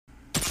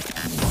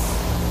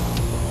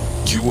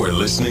You are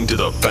listening to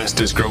the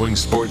fastest growing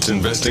sports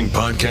investing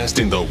podcast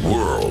in the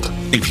world.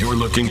 If you're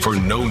looking for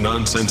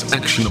no-nonsense,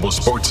 actionable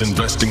sports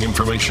investing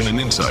information and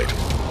insight,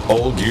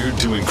 all geared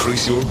to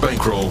increase your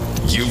bankroll,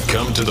 you've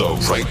come to the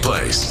right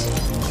place.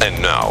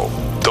 And now,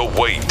 the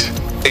wait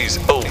is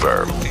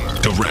over.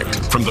 Direct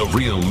from the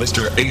real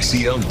Mr.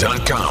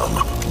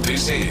 ACL.com,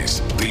 this is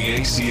the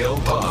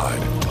ACL Pod,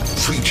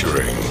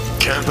 featuring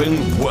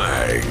Cap'n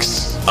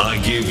Wags. I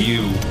give you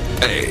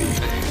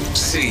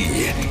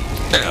ACL.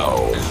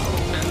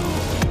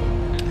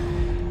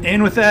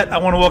 And with that, I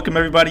want to welcome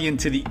everybody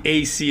into the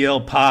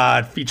ACL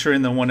Pod,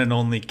 featuring the one and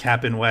only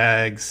Cap'n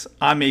Wags.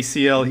 I'm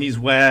ACL, he's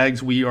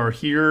Wags. We are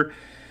here.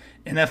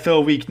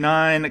 NFL Week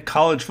 9,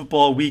 College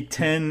Football Week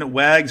 10.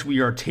 Wags, we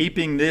are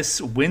taping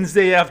this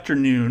Wednesday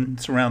afternoon.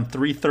 It's around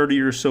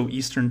 3:30 or so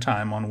Eastern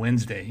Time on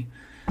Wednesday.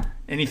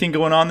 Anything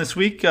going on this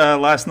week,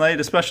 last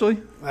night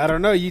especially? I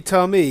don't know. You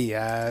tell me.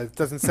 It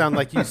doesn't sound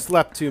like you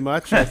slept too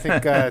much. I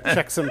think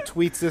checked some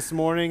tweets this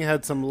morning,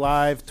 had some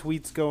live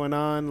tweets going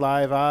on,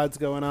 live odds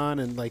going on,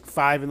 and like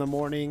 5 in the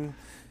morning.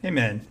 Hey,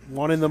 man.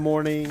 1 in the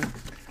morning.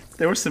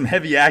 There was some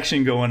heavy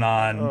action going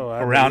on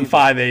around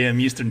 5 a.m.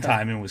 Eastern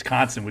Time in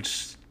Wisconsin,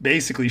 which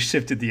basically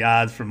shifted the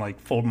odds from like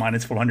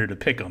minus 400 to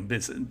pick 'em,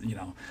 you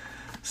know.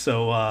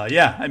 So,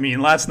 yeah, I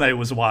mean, last night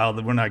was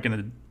wild. We're not going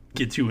to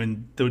get too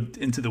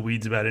into the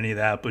weeds about any of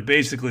that, but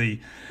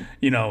basically,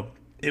 you know,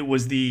 it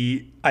was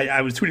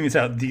I was tweeting this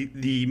out,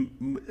 the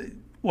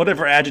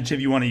whatever adjective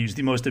you want to use,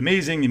 the most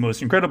amazing, the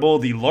most incredible,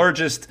 the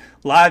largest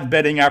live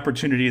betting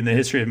opportunity in the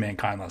history of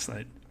mankind last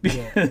night.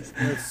 Yeah,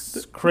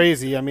 it's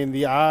crazy. I mean,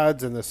 the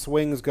odds and the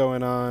swings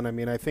going on. I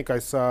mean, I think I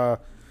saw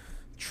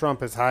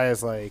Trump as high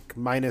as like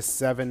minus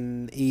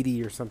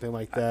 780 or something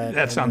like that.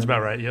 That sounds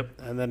about right.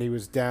 Yep. And then he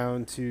was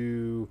down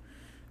to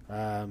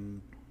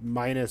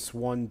minus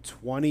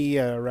 120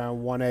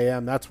 around 1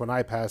 a.m. That's when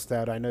I passed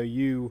out. I know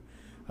you.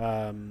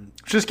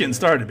 Just getting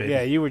started, baby.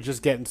 Yeah, you were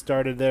just getting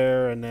started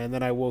there, and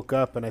then I woke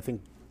up, and I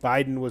think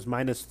Biden was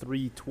minus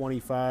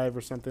 325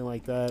 or something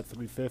like that,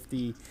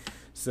 350.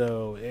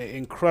 So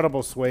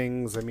incredible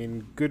swings. I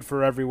mean, good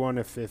for everyone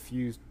if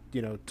you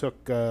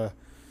took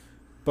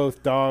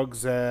both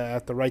dogs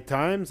at the right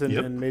times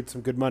and made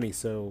some good money.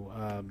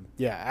 So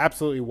yeah,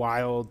 absolutely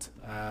wild,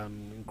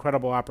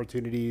 incredible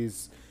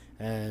opportunities,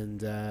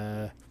 and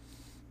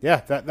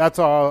yeah, that's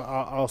all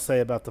I'll say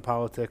about the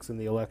politics and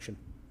the election.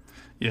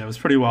 Yeah, it was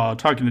pretty wild.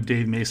 Talking to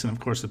Dave Mason, of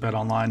course, at Bet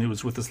Online, who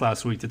was with us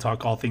last week to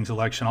talk all things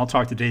election. I'll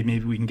talk to Dave.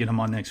 Maybe we can get him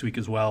on next week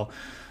as well.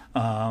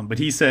 But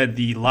he said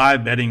the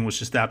live betting was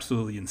just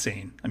absolutely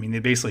insane. I mean, they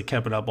basically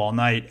kept it up all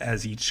night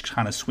as each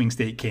kind of swing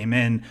state came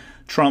in.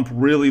 Trump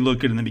really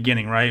looked good in the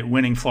beginning, right?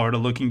 Winning Florida,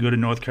 looking good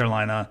in North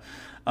Carolina,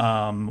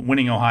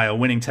 winning Ohio,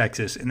 winning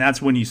Texas. And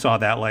that's when you saw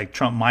that like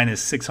Trump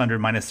minus 600,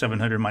 minus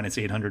 700, minus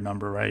 800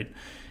 number, right?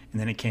 And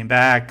then it came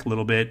back a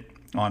little bit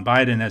on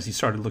Biden as he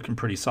started looking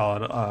pretty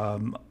solid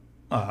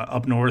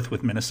up north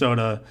with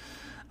Minnesota.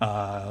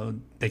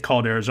 They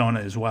called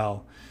Arizona as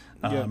well.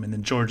 And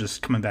then Georgia's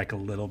coming back a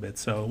little bit.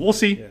 So we'll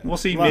see. Yeah. We'll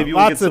see. Maybe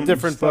we'll get some lots of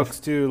different stuff. books,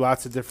 too.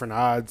 Lots of different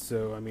odds.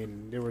 So, I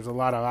mean, there was a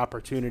lot of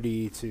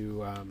opportunity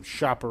to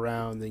shop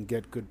around and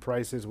get good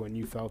prices when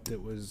you felt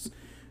it was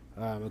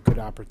a good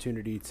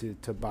opportunity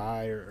to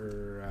buy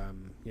or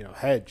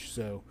hedge.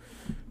 So,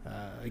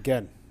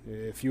 again,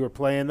 if you were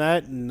playing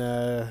that and,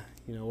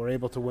 were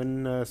able to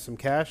win some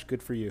cash,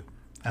 good for you.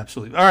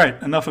 Absolutely. All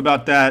right, enough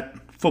about that.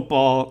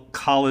 Football,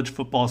 college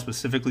football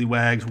specifically,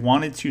 Wags.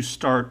 Wanted to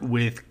start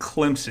with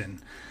Clemson.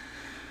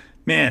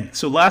 Man,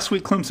 so last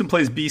week Clemson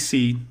plays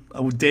BC.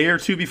 A day or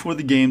two before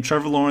the game,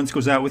 Trevor Lawrence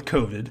goes out with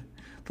COVID.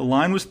 The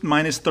line was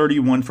minus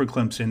 31 for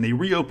Clemson. They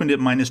reopened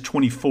it minus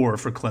 24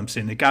 for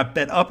Clemson. It got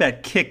bet up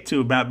at kick to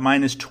about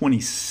minus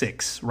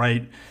 26,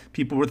 right?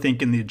 People were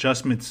thinking the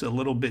adjustment's a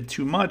little bit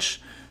too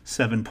much.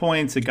 7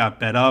 points. It got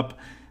bet up.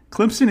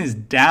 Clemson is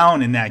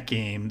down in that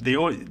game. They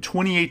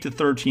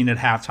 28-13 at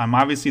halftime.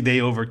 Obviously, they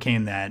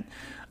overcame that.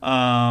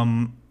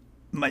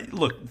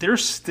 Look, they're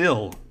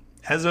still,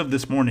 as of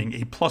this morning,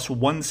 a plus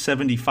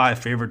 175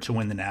 favorite to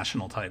win the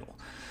national title.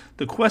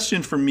 The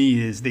question for me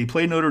is they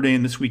play Notre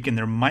Dame this weekend.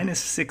 They're minus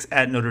 6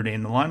 at Notre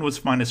Dame. The line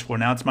was minus 4.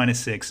 Now it's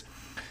minus 6.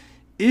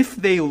 If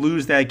they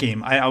lose that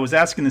game, I was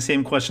asking the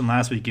same question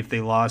last week if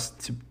they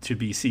lost to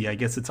BC. I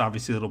guess it's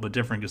obviously a little bit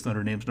different because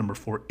Notre Dame's number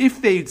 4.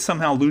 If they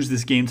somehow lose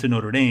this game to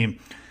Notre Dame,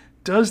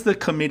 does the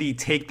committee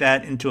take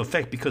that into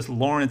effect because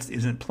Lawrence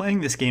isn't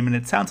playing this game? And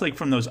it sounds like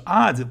from those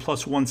odds at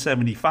plus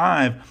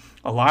 175,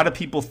 a lot of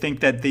people think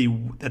that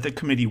the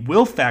committee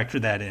will factor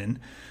that in,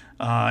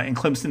 and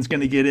Clemson's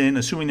going to get in,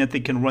 assuming that they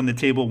can run the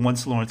table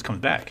once Lawrence comes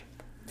back.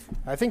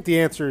 I think the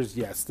answer is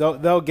yes.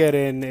 They'll get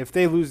in. If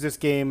they lose this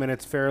game and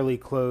it's fairly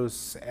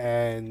close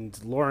and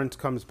Lawrence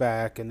comes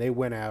back and they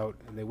win out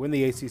and they win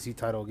the ACC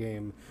title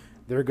game,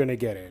 they're going to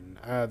get in.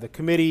 The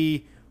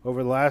committee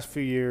over the last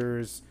few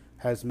years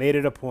has made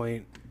it a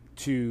point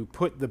to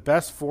put the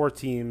best 4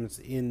 teams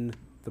in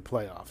the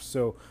playoffs.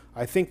 So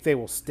I think they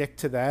will stick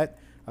to that.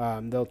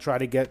 They'll try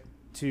to get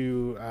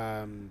to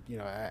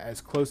as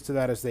close to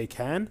that as they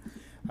can.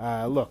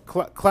 Look,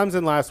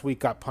 Clemson last week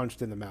got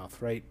punched in the mouth,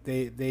 right?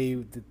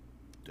 BC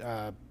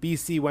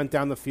went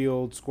down the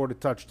field, scored a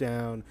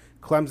touchdown.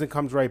 Clemson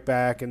comes right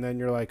back, and then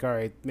you're like, all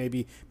right,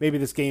 maybe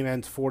this game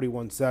ends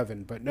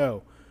 41-7. But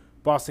no,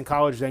 Boston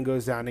College then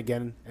goes down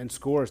again and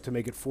scores to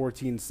make it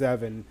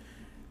 14-7.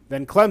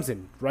 Then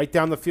Clemson, right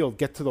down the field,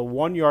 get to the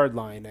 1 yard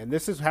line, and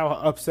this is how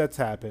upsets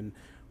happen.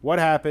 What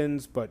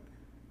happens? But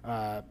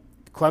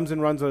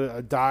Clemson runs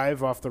a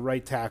dive off the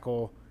right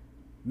tackle,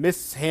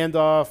 missed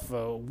handoff,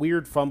 a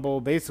weird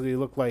fumble. Basically, it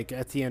looked like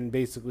Etienne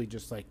basically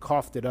just like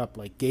coughed it up,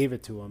 like gave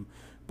it to him.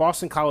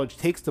 Boston College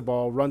takes the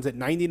ball, runs it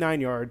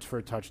 99 yards for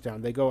a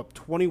touchdown. They go up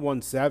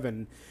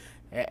 21-7.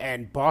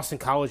 And Boston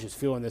College is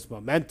feeling this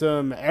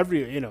momentum.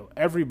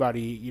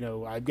 Everybody,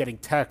 I'm getting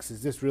texts.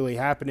 Is this really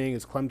happening?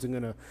 Is Clemson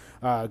going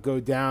to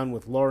go down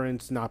with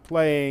Lawrence not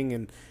playing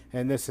and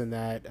this and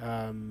that?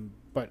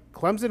 But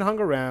Clemson hung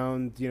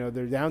around.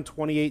 They're down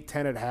 28-10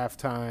 at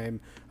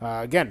halftime.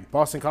 Again,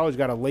 Boston College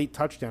got a late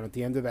touchdown at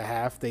the end of the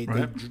half. They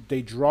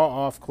draw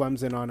off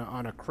Clemson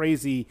on a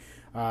crazy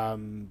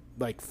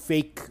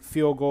fake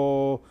field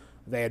goal.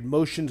 They had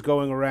motions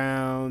going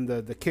around.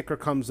 The kicker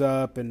comes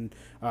up and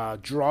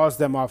draws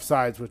them off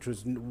sides, which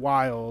was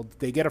wild.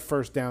 They get a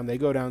first down. They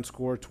go down,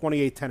 score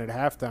 28-10 at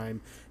halftime.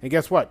 And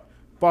guess what?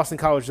 Boston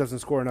College doesn't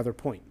score another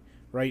point,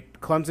 right?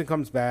 Clemson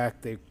comes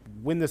back. They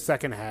win the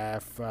second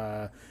half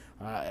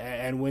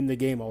and win the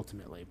game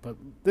ultimately. But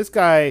this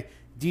guy,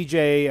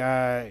 DJ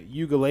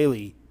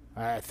Uiagalelei,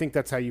 I think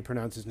that's how you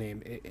pronounce his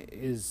name,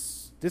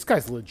 this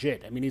guy's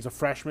legit. I mean, he's a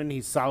freshman.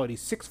 He's solid.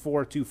 He's 6'4",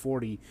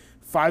 240,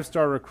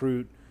 5-star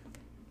recruit.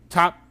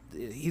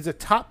 He's a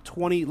top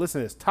 20. Listen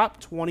to this, top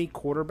 20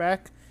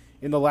 quarterback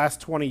in the last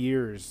 20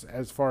 years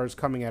as far as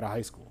coming out of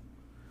high school.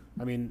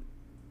 I mean,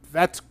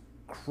 that's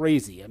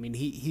crazy. I mean,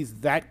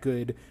 he's that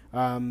good.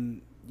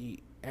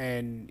 He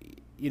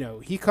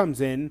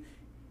comes in,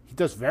 he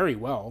does very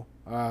well.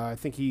 I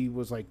think he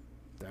was like,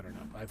 I don't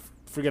know, I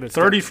forget it.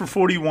 30 for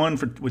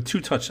 41 with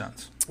 2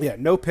 touchdowns. Yeah,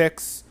 no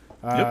picks.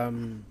 Yep.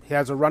 He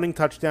has a running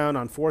touchdown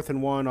on 4th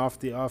and 1 off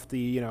the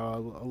a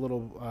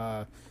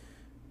little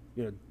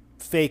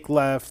fake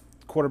left,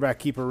 quarterback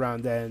keeper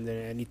around end,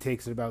 and he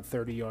takes it about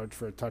 30 yards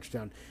for a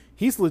touchdown.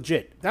 He's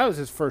legit. That was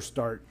his first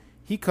start.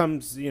 He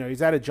comes,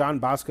 he's out of John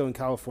Bosco in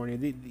California.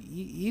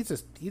 He's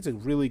a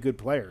really good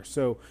player.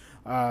 So,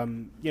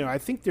 I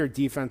think their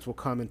defense will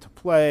come into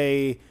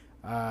play.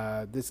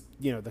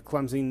 The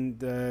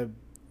Clemson,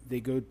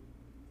 they go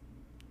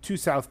to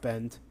South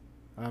Bend.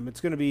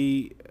 It's going to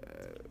be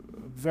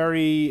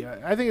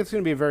I think it's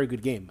going to be a very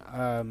good game.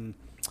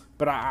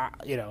 But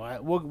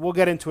we'll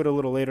get into it a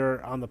little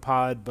later on the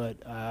pod.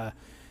 But I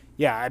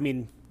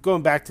mean,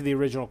 going back to the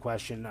original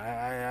question,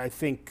 I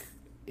think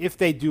if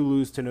they do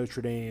lose to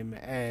Notre Dame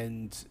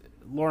and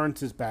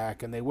Lawrence is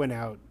back and they win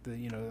out,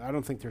 I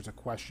don't think there's a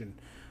question.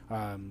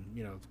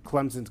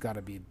 Clemson's got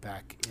to be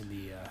back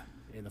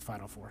in the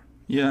Final Four.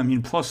 Yeah, I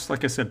mean,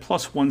 like I said,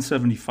 plus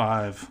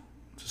 175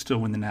 to still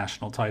win the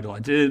national title. I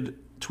did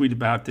tweet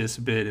about this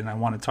a bit, and I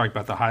want to talk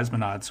about the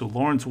Heisman odds. So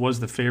Lawrence was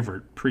the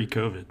favorite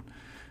pre-COVID.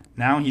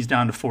 Now he's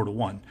down to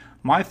 4-1.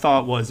 My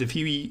thought was if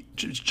he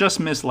just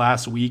missed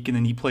last week and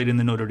then he played in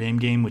the Notre Dame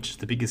game, which is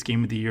the biggest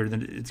game of the year,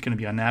 then it's going to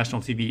be on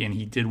national TV, and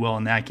he did well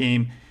in that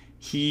game,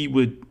 he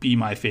would be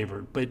my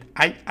favorite. But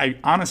I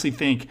honestly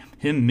think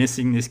him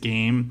missing this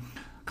game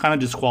kind of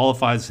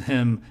disqualifies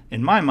him,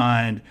 in my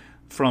mind,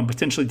 from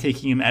potentially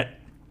taking him at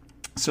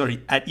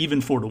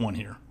even 4-1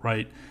 here,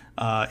 right?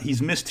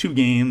 He's missed 2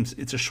 games.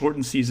 It's a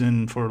shortened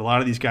season for a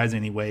lot of these guys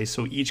anyway,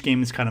 so each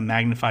game is kind of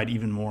magnified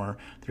even more.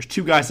 There's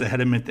 2 guys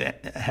ahead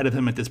of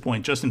him at this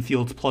point. Justin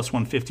Fields plus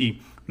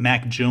 150,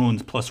 Mac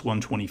Jones plus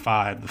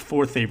 125. The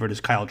 4th favorite is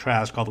Kyle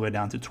Trask all the way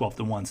down to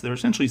 12-1. So they're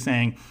essentially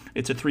saying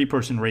it's a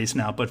 3-person race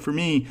now. But for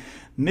me,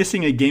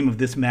 missing a game of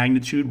this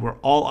magnitude where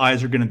all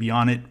eyes are going to be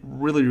on it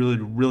really, really,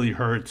 really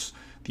hurts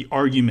the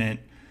argument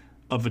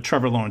of a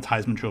Trevor Lawrence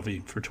Heisman Trophy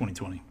for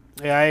 2020.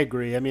 Yeah, I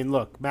agree. I mean,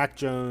 look, Mac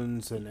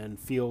Jones and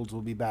Fields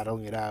will be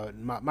battling it out.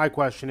 And my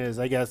question is,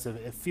 I guess,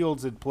 if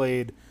Fields had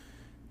played,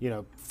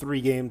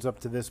 3 games up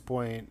to this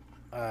point,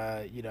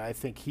 I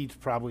think he's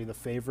probably the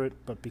favorite.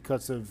 But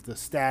because of the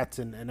stats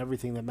and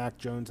everything that Mac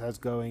Jones has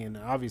going, and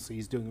obviously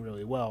he's doing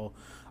really well,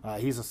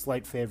 he's a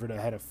slight favorite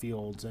ahead of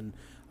Fields. And,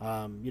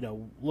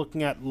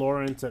 looking at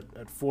Lawrence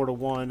at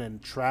 4-1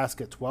 and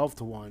Trask at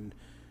 12-1,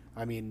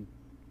 I mean,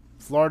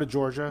 Florida,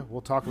 Georgia.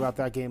 We'll talk about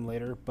that game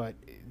later, but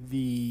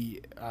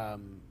there's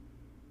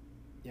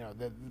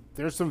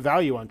some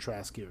value on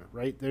Trask here,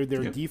 right? Their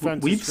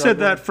defense. We've said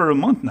that for a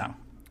month now.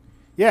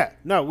 Yeah,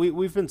 no,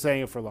 we've been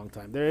saying it for a long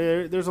time.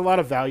 There's a lot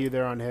of value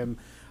there on him.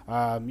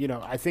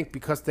 I think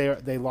because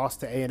they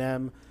lost to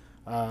A&M,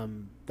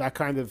 that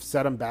kind of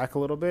set him back a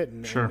little bit,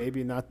 and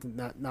maybe not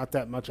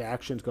that much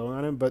action's going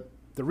on him, but.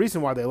 The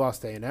reason why they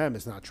lost A&M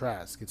is not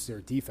Trask; it's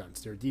their defense.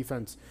 Their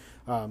defense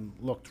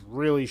looked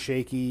really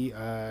shaky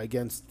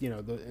against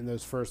in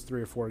those first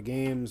 3 or 4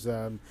 games.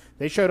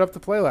 They showed up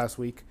to play last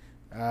week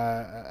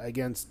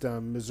against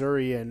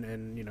Missouri,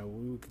 and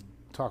we could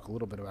talk a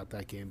little bit about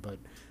that game, but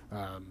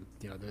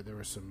there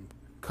were some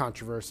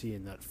controversy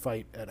and that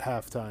fight at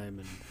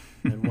halftime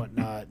and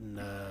whatnot, and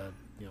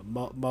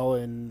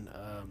Mullen,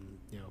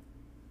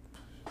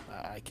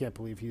 I can't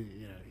believe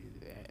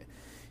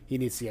he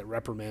needs to get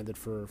reprimanded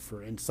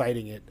for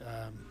inciting it,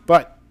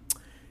 but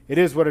it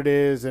is what it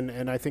is,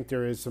 and I think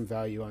there is some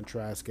value on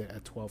Trask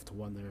at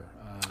 12-1 there.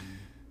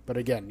 But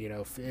again,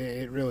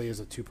 it really is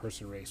a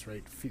two-person race,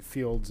 right?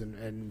 Fields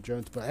and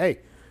Jones. But hey,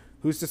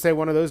 who's to say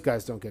one of those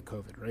guys don't get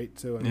COVID, right?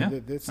 So I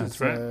mean, this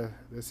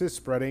is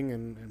spreading,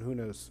 and who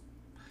knows?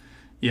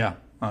 Yeah,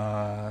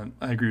 I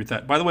agree with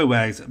that. By the way,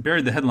 Wags,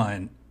 buried the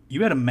headline.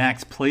 You had a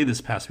max play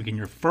this past weekend,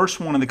 your first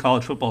one of the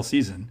college football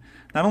season.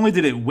 Not only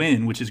did it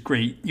win, which is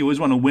great, you always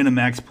want to win a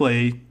max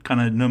play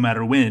kind of no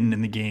matter when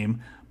in the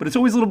game, but it's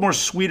always a little more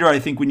sweeter, I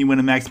think, when you win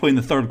a max play in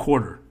the third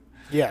quarter.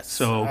 Yes.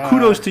 So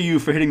kudos to you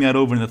for hitting that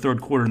over in the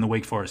third quarter in the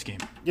Wake Forest game.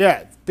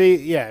 Yeah,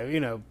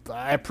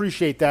 I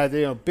appreciate that.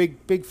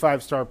 Big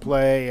 5-star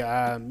play.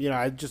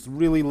 I just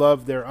really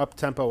love their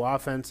up-tempo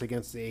offense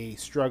against a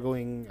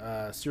struggling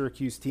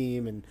Syracuse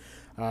team,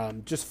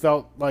 and just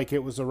felt like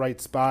it was the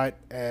right spot.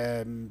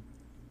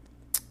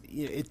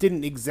 It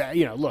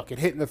didn't look, it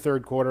hit in the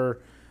third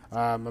quarter.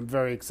 I'm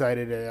very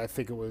excited. I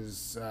think it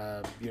was,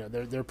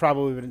 there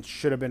probably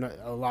should have been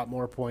a lot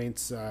more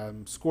points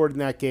scored in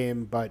that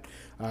game. But,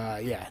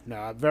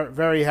 very,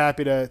 very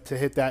happy to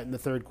hit that in the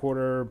third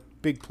quarter.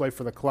 Big play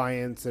for the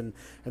clients. And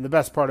the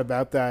best part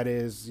about that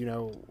is,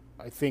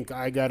 I think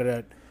I got it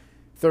at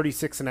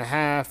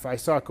 36.5. I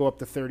saw it go up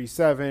to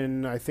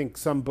 37. I think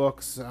some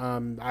books,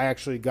 I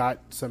actually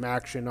got some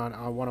action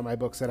on one of my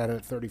books that had it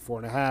at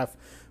 34.5.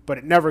 But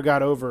it never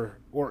got over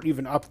or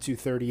even up to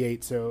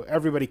 38. So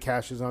everybody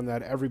cashes on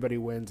that. Everybody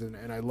wins,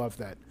 and I love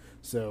that.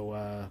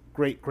 So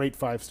great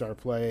 5-star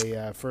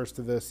play first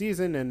of the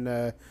season,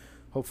 and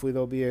hopefully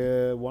there'll be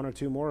one or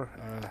two more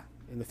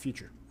in the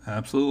future.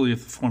 Absolutely.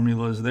 If the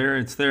formula is there,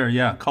 it's there.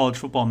 Yeah, college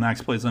football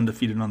max play is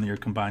undefeated on the year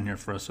combined here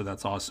for us, so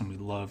that's awesome. We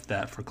love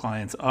that for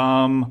clients.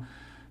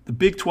 The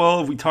Big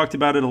 12, we talked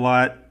about it a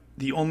lot.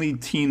 The only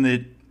team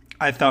that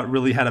I thought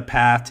really had a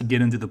path to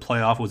get into the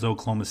playoff was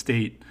Oklahoma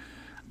State.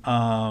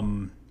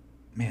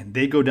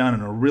 They go down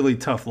in a really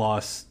tough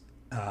loss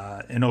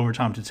in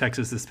overtime to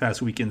Texas this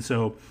past weekend.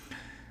 So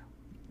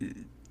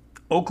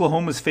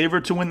Oklahoma's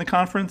favored to win the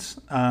conference.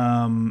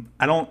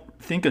 I don't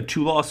think a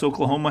 2-loss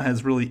Oklahoma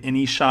has really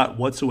any shot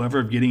whatsoever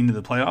of getting into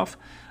the playoff.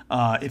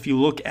 If you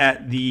look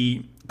at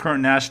the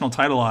current national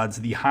title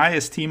odds, the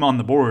highest team on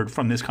the board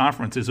from this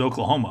conference is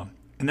Oklahoma,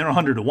 and they're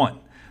 100-1.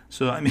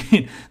 So, I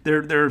mean,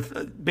 they're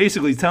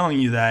basically telling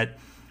you that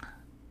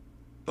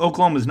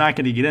Oklahoma's not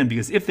going to get in,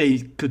 because if they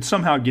could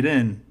somehow get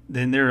in,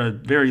 then they're a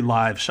very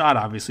live shot,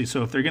 obviously.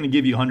 So if they're going to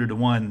give you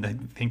 100-1, I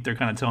think they're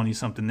kind of telling you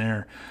something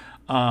there,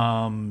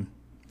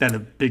 that a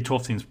Big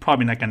 12 team's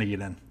probably not going to get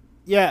in.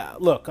 Yeah,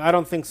 look, I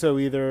don't think so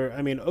either.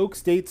 I mean, Oak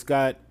State's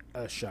got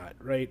a shot,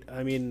 right?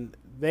 I mean,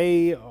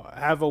 they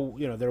have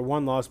they're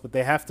one loss, but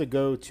they have to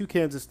go to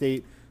Kansas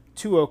State,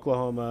 to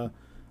Oklahoma.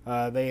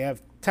 They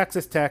have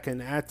Texas Tech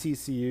and at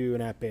TCU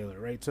and at Baylor,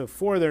 right? So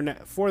for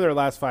their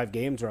last 5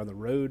 games are on the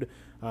road,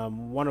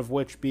 one of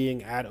which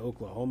being at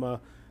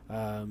Oklahoma.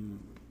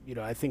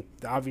 I think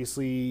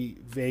obviously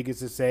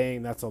Vegas is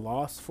saying that's a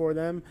loss for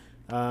them.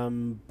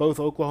 Both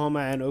Oklahoma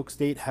and Oak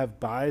State have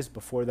byes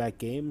before that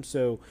game.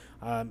 So,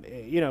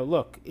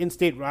 look,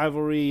 in-state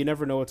rivalry, you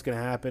never know what's going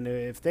to happen.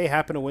 If they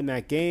happen to win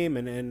that game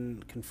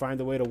and can find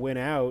a way to win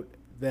out,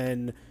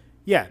 then,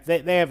 yeah,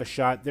 they have a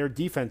shot. Their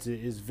defense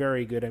is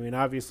very good. I mean,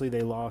 obviously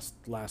they lost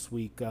last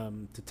week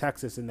to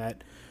Texas in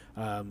that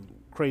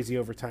crazy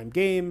overtime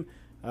game.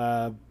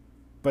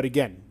 But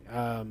again,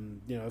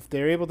 if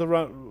they're able to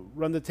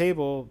run the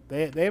table,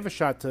 they have a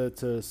shot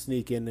to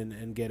sneak in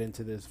and get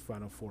into this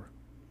Final Four.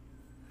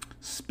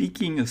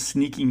 Speaking of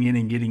sneaking in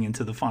and getting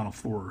into the Final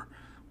Four,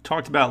 we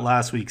talked about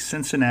last week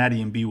Cincinnati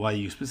and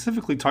BYU.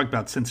 Specifically talked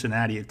about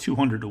Cincinnati at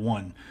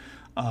 200-1.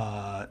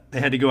 They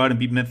had to go out and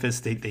beat Memphis.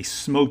 They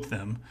smoked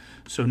them.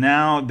 So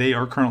now they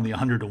are currently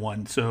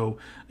 100-1. So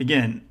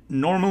again,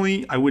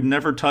 normally I would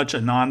never touch a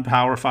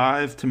non-Power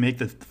 5 to make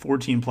the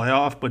 14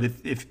 playoff. But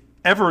if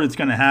ever it's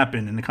going to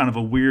happen in kind of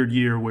a weird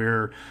year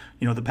where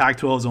the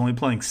Pac-12 is only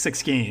playing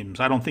 6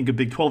 games, I don't think a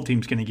Big 12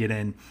 team's going to get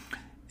in.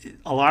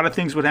 A lot of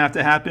things would have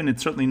to happen.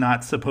 It's certainly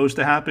not supposed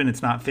to happen.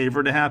 It's not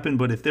favored to happen.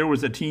 But if there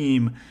was a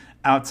team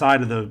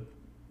outside of the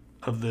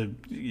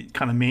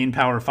kind of main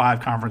Power 5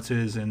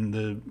 conferences and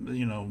the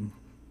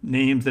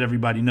names that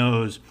everybody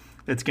knows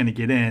that's going to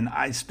get in,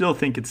 I still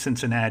think it's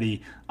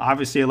Cincinnati.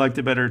 Obviously, I liked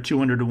it better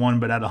 200-1,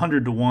 but at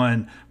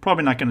 100-1,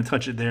 probably not going to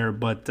touch it there.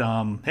 But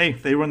hey,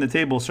 if they run the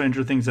table,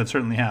 stranger things have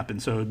certainly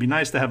happened. So it'd be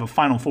nice to have a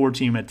Final Four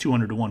team at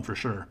 200-1 for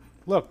sure.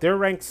 Look, they're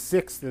ranked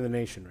 6th in the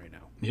nation right now.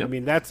 Yep. I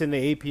mean, that's in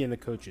the AP and the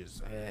coaches,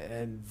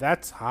 and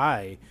that's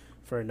high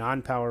for a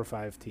non-Power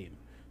 5 team.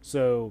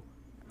 So,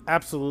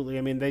 absolutely.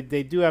 I mean,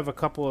 they do have a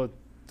couple of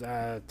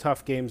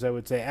tough games, I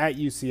would say. At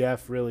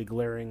UCF, really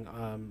glaring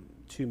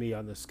to me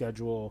on the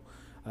schedule.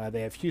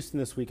 They have Houston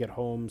this week at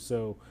home.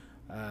 So,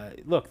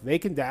 look, they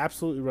can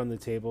absolutely run the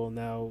table.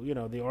 Now,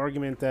 the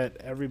argument that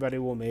everybody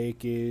will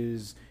make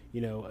is,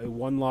 a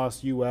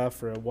one-loss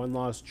UF or a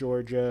one-loss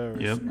Georgia.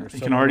 Or, yep, or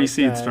you can already like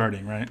see that. it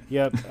starting, right?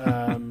 Yep,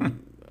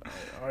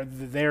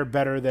 they're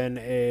better than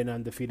an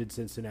undefeated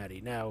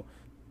Cincinnati. Now,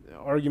 the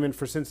argument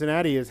for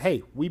Cincinnati is,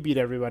 hey, we beat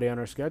everybody on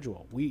our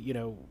schedule.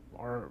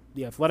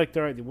 The Athletic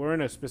Director, we're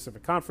in a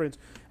specific conference,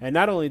 and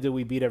not only did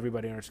we beat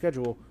everybody on our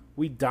schedule,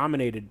 we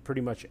dominated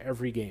pretty much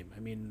every game. I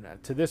mean,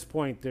 to this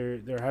point,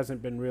 there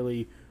hasn't been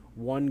really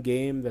one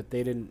game that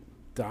they didn't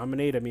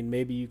dominate. I mean,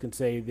 maybe you can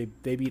say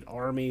they beat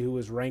Army, who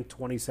was ranked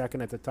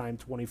 22nd at the time,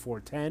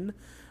 24-10.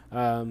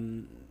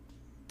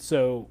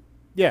 So,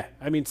 yeah,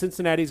 I mean,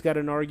 Cincinnati's got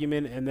an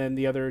argument, and then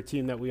the other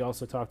team that we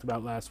also talked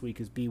about last week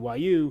is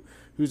BYU,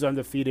 who's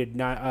undefeated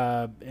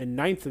and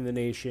ninth in the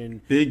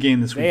nation. Big game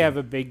this week. They have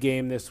a big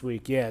game this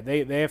week. Yeah,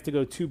 they have to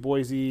go to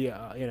Boise,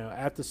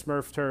 at the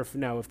Smurf turf.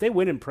 Now, if they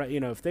win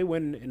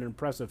in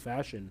impressive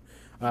fashion,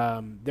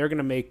 they're going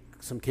to make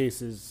some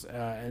cases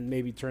and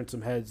maybe turn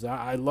some heads.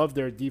 I love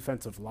their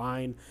defensive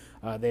line.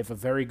 They have a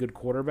very good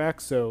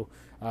quarterback. So,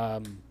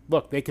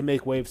 look, they can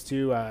make waves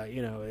too.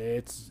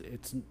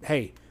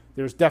 Hey,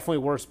 there's definitely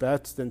worse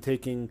bets than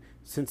taking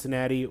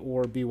Cincinnati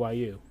or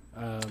BYU.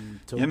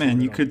 Yeah,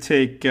 man, you could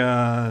take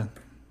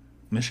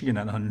Michigan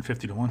at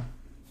 150 to 1.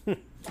 Yeah,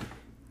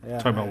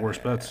 talk about worse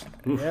bets.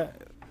 Yeah.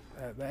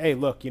 Hey,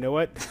 look, you know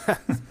what?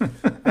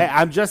 Hey,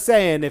 I'm just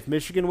saying, if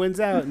Michigan wins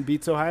out and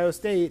beats Ohio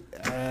State,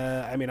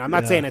 I'm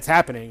not saying it's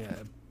happening.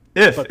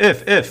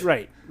 If.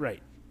 Right.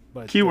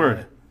 But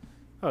keyword.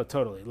 Oh,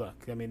 totally.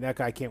 Look, I mean, that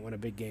guy can't win a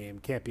big game,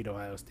 can't beat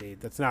Ohio State.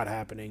 That's not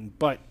happening.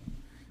 But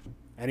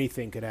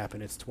anything could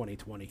happen. It's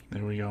 2020.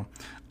 There we go.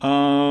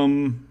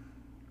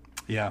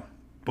 Yeah.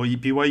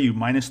 BYU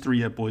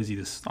 -3 at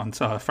Boise on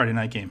Friday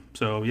night game.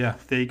 So, yeah,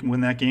 if they can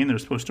win that game, they're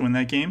supposed to win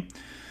that game.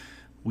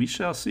 We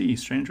shall see.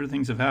 Stranger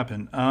things have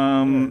happened. So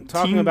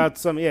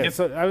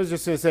I was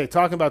just going to say,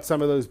 talking about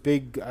some of those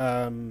big,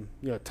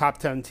 top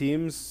 10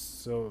 teams.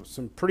 So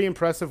some pretty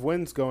impressive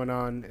wins going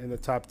on in the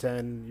top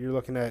 10. You're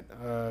looking at,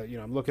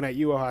 I'm looking at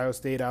you, Ohio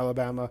State,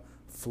 Alabama,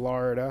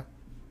 Florida.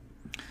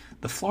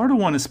 The Florida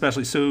one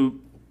especially. So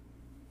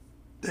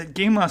that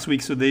game last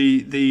week, so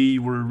they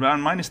were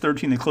around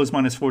 -13. They closed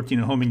 -14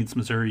 at home against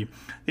Missouri.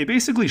 They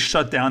basically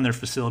shut down their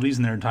facilities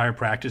and their entire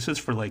practices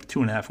for like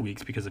 2.5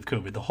 weeks because of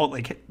COVID. The whole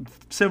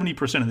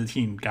 70% of the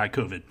team got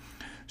COVID.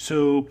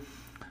 So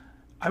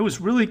I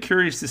was really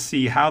curious to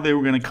see how they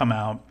were going to come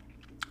out.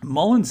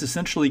 Mullins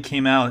essentially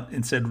came out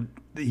and said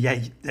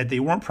that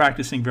they weren't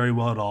practicing very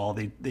well at all.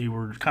 They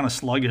were kind of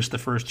sluggish the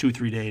first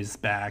 2-3 days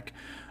back.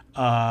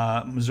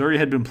 Missouri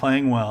had been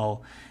playing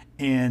well,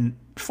 and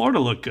Florida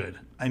looked good.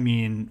 I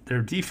mean,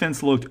 their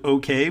defense looked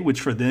okay,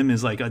 which for them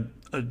is like a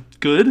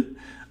good.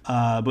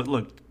 But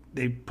look,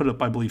 they put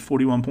up, I believe,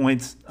 41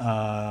 points.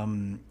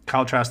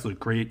 Kyle Trask looked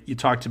great. You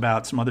talked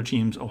about some other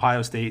teams.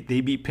 Ohio State,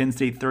 they beat Penn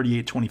State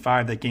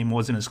 38-25. That game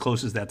wasn't as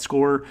close as that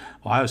score.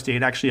 Ohio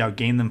State actually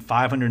outgained them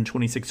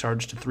 526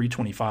 yards to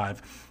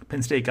 325.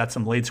 Penn State got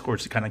some late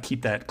scores to kind of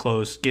keep that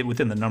close, get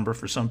within the number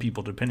for some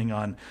people, depending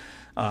on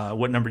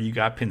what number you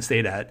got Penn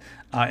State at.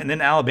 And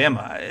then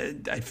Alabama.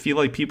 I feel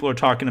like people are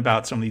talking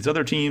about some of these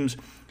other teams.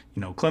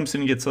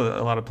 Clemson gets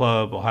a lot of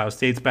pub. Ohio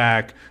State's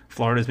back.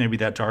 Florida's maybe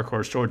that dark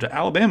horse. Georgia.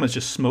 Alabama's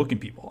just smoking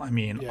people. I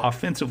mean,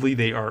 Offensively,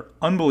 they are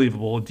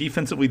unbelievable.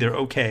 Defensively, they're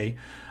okay.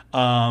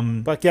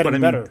 But getting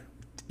better.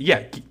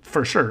 Yeah,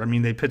 for sure. I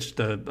mean, they pitched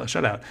a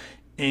shutout.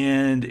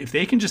 And if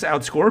they can just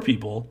outscore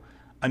people,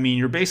 I mean,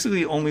 you're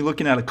basically only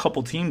looking at a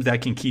couple teams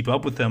that can keep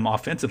up with them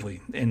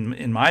offensively.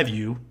 In my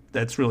view,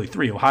 that's really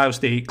three: Ohio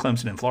State,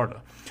 Clemson, and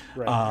Florida.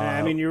 Right.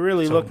 I mean, you're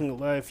really looking.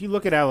 If you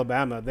look at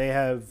Alabama, they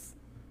have,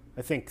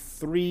 I think,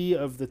 3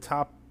 of the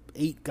top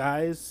 8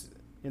 guys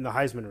in the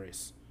Heisman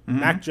race: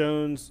 Mac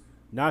Jones,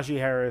 Najee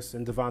Harris,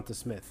 and Devonta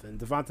Smith. And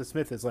Devonta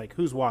Smith is like,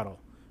 who's Waddle,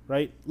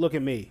 right? Look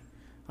at me.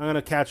 I'm going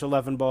to catch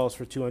 11 balls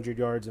for 200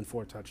 yards and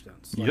 4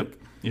 touchdowns. Yep.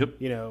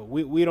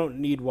 We don't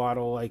need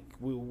Waddle. Like,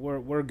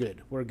 we're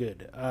good. We're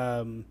good.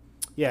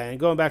 And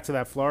going back to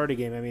that Florida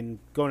game, I mean,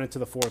 going into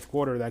the fourth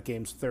quarter, that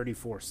game's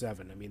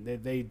 34-7. I mean,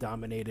 they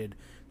dominated.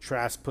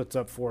 Trask puts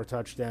up 4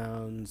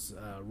 touchdowns,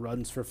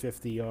 runs for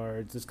 50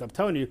 yards. I'm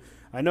telling you,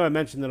 I know I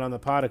mentioned it on the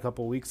pod a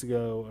couple weeks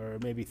ago, or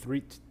maybe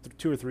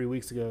 2 or 3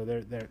 weeks ago.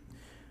 Their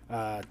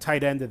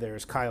tight end of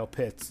theirs, Kyle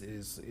Pitts,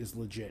 is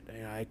legit.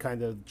 And I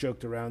kind of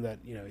joked around that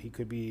he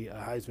could be a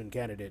Heisman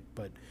candidate,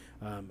 but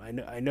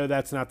I know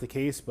that's not the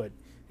case. But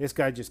this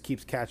guy just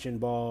keeps catching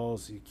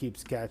balls. He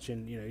keeps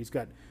catching. He's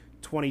got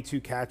 22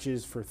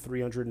 catches for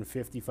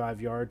 355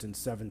 yards and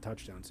 7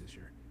 touchdowns this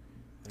year.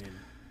 I mean,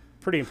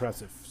 pretty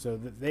impressive. So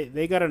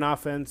they got an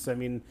offense. I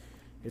mean,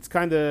 it's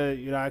kind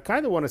of, I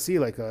kind of want to see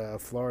like a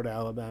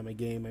Florida-Alabama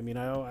game. I mean,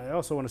 I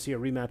also want to see a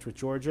rematch with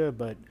Georgia,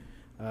 but,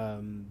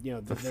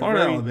 the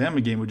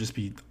Florida-Alabama game would just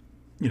be,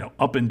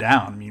 up and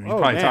down. I mean, we're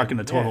probably talking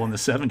a total in the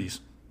 70s.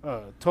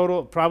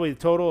 Probably a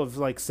total of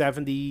like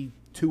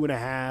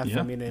 72.5. Yeah,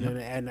 I mean,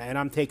 and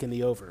I'm taking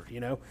the over,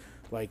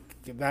 Like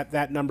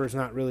that number is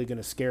not really going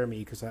to scare me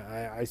because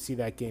I see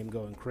that game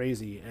going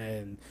crazy.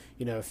 And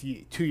if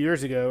you 2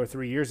 years ago or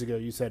 3 years ago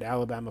you said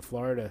Alabama,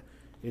 Florida,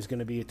 is going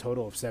to be a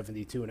total of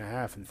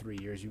 72.5 in 3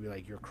 years, you'd be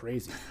like, you're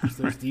crazy.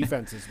 Those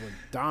defenses were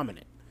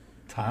dominant.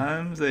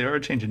 Times they are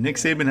changing. Nick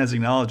Saban has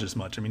acknowledged as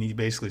much. I mean, he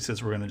basically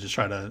says we're going to just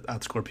try to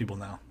outscore people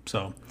now.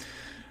 So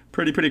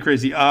pretty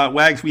crazy.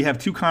 Wags, we have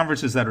two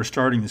conferences that are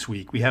starting this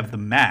week. We have the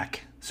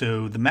MAC.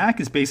 So the MAC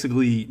is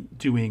basically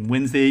doing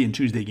Wednesday and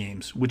Tuesday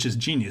games, which is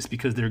genius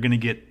because they're going to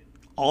get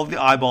all of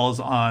the eyeballs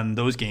on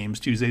those games,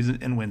 Tuesdays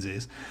and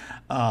Wednesdays.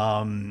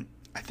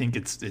 I think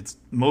it's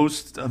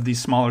most of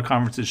these smaller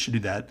conferences should do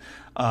that.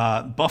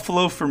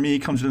 Buffalo, for me,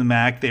 comes to the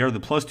MAC. They are the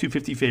plus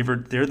 250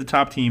 favorite. They're the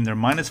top team. They're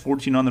minus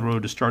 14 on the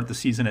road to start the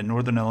season at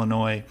Northern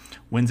Illinois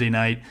Wednesday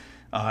night.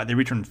 They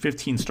return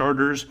 15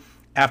 starters.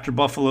 After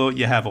Buffalo,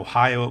 you have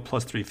Ohio at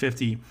plus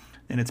 350.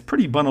 And it's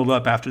pretty bundled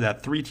up after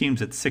that. 3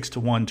 teams at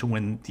 6-1 to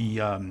win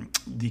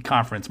the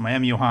conference: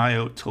 Miami,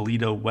 Ohio,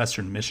 Toledo,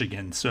 Western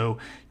Michigan. So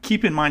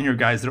keep in mind here,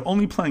 guys, they're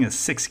only playing a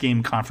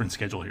 6-game conference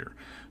schedule here.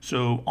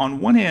 So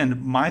on one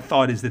hand, my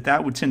thought is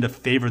that would tend to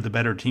favor the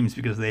better teams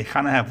because they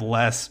kind of have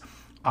less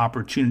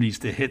opportunities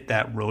to hit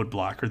that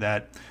roadblock or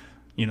that,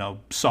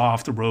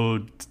 soft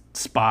road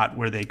spot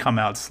where they come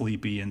out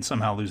sleepy and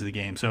somehow lose the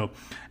game. So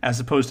as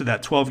opposed to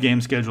that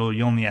 12-game schedule,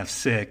 you only have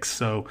 6.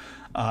 So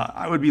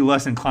I would be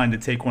less inclined to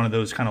take one of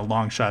those kind of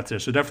long shots there.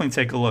 So definitely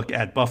take a look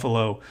at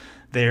Buffalo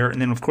there. And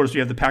then, of course,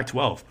 you have the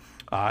Pac-12.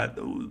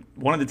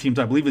 One of the teams,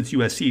 I believe it's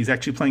USC, is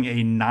actually playing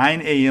a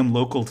 9 a.m.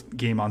 local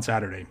game on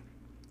Saturday,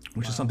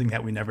 which is something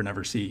that we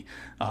never see.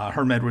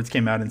 Herm Edwards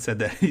came out and said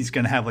that he's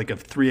going to have like a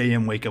 3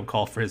 a.m. wake-up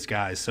call for his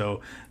guys. So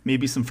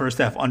maybe some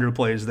first-half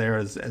underplays there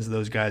as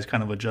those guys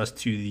kind of adjust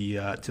to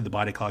the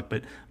body clock.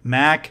 But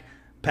MAC,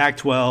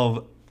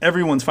 Pac-12,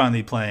 everyone's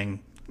finally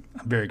playing.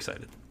 I'm very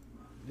excited.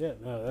 Yeah,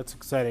 no, that's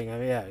exciting. I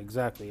mean, yeah,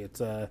 exactly.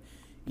 It's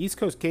East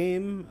Coast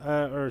game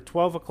or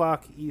 12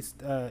 o'clock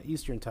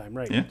Eastern time,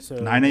 right? Yeah, so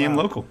 9 a.m.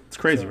 local. It's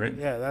crazy, right?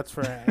 Yeah, that's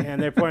for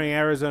and they're playing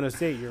Arizona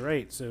State. You're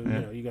right. So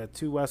you got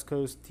 2 West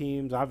Coast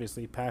teams,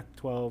 obviously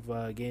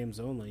Pac-12 games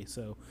only.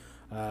 So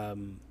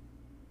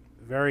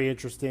very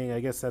interesting.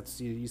 I guess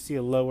that's you see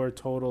a lower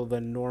total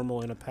than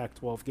normal in a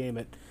Pac-12 game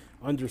at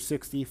under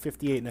 60,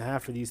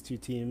 58.5 for these two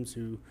teams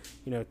who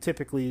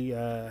typically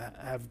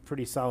have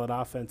pretty solid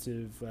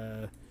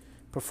offensive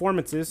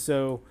performances.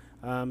 So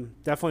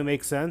definitely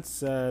makes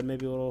sense.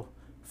 Maybe a little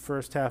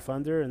first half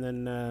under, and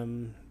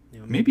then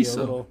maybe a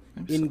little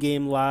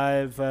in-game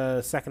live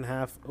second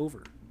half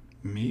over.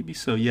 Maybe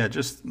so. Yeah,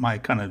 just my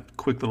kind of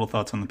quick little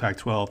thoughts on the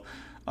Pac-12.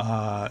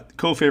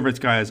 Co-favorites,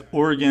 guys: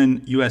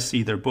 Oregon,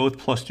 USC. They're both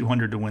plus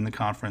 200 to win the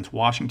conference.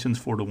 Washington's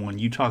 4-1.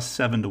 Utah's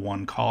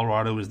 7-1.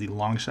 Colorado is the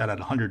long shot at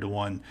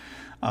 100-1.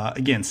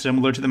 Again,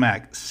 similar to the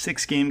MAC,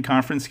 6-game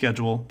conference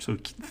schedule, so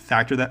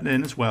factor that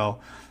in as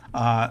well.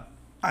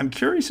 I'm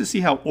curious to see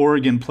how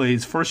Oregon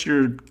plays.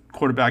 First-year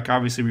quarterback,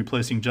 obviously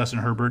replacing Justin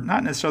Herbert.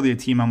 Not necessarily a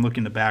team I'm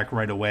looking to back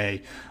right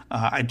away.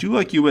 I do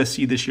like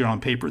USC this year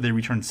on paper. They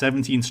returned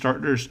 17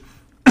 starters.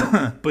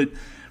 But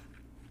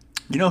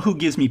you know who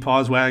gives me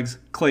pause, Wags?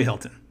 Clay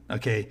Helton.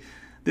 Okay,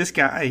 this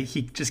guy,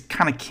 he just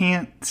kind of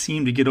can't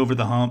seem to get over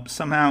the hump.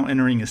 Somehow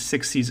entering his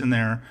 6th season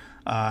there.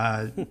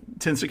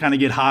 Tends to kind of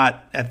get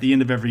hot at the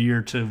end of every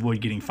year to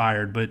avoid getting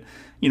fired. But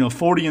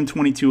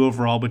 40-22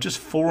 overall, but just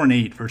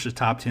 4-8 versus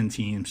top 10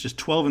 teams, just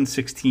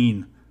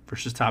 12-16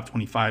 versus top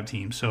 25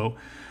 teams. So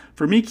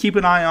for me, keep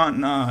an eye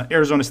on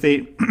Arizona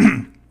State.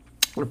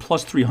 We're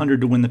plus 300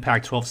 to win the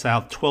Pac-12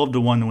 South,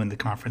 12-1 to win the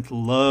conference.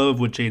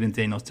 Love what Jaden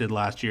Daniels did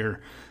last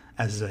year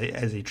as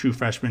a true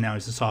freshman. Now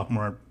he's a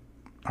sophomore.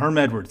 Herm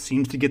Edwards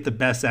seems to get the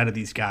best out of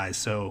these guys.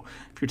 So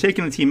if you're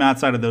taking a team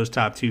outside of those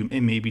top 2,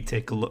 maybe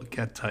take a look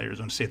at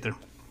Arizona State there.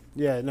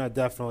 Yeah, no,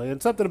 definitely.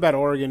 And something about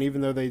Oregon, even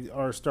though they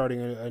are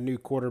starting a new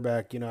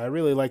quarterback, I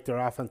really like their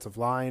offensive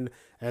line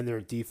and their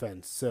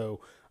defense. So,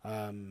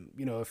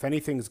 if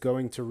anything's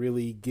going to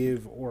really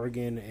give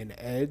Oregon an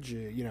edge,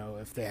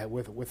 if they have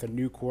with a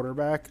new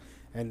quarterback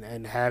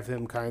and have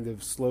him kind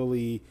of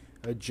slowly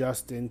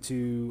adjust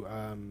into,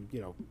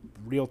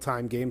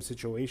 real-time game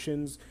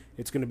situations,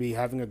 it's going to be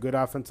having a good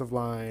offensive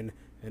line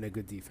and a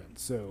good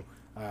defense. So,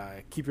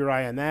 keep your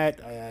eye on that.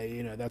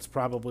 That's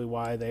probably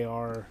why they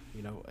are,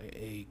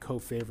 a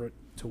co-favorite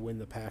to win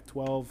the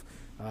Pac-12.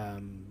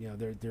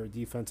 Their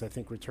defense, I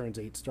think, returns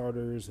 8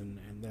 starters, and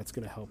that's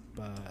going to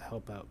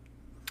help out.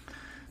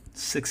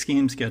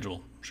 6-game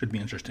schedule should be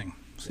interesting.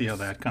 See how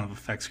that kind of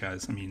affects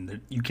guys. I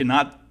mean, you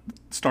cannot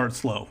start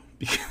slow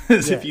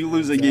because if you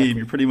lose a game,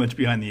 you're pretty much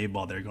behind the 8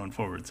 ball there going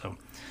forward. So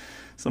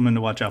something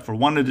to watch out for.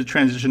 Wanted to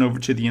transition over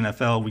to the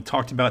NFL. We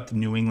talked about the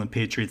New England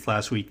Patriots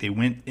last week. They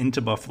went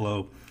into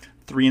Buffalo.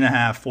 3.5,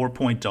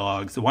 4-point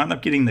dogs. They wound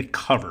up getting the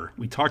cover.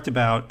 We talked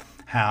about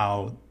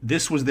how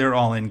this was their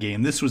all-in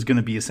game. This was going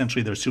to be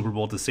essentially their Super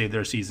Bowl to save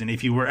their season.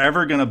 If you were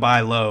ever going to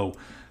buy low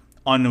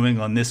on New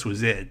England, this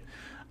was it.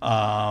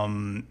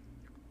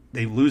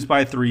 They lose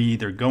by 3.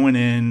 They're going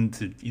in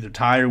to either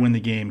tie or win the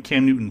game.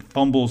 Cam Newton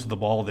fumbles the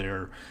ball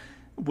there.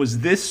 Was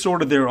this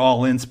sort of their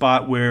all-in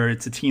spot where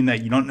it's a team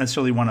that you don't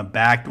necessarily want to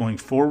back going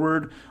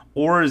forward?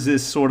 Or is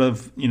this sort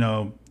of,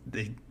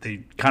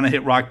 they kind of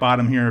hit rock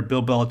bottom here.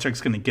 Bill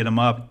Belichick's going to get them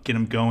up, get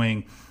them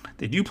going.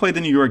 They do play the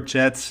New York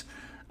Jets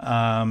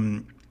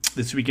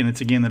this weekend.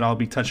 It's a game that I'll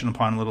be touching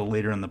upon a little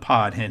later in the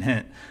pod, hint,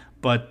 hint.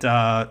 But,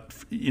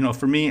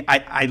 for me,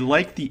 I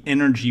like the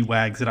energy,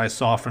 Wags, that I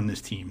saw from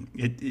this team.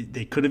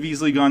 They could have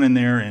easily gone in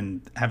there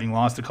and, having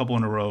lost a couple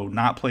in a row,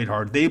 not played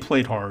hard. They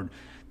played hard.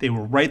 They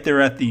were right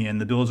there at the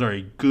end. The Bills are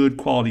a good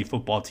quality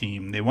football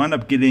team. They wound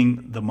up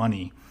getting the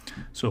money.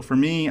 So for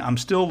me, I'm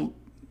still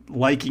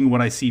liking what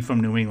I see from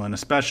New England,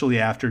 especially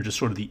after just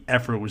sort of the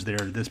effort was there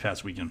this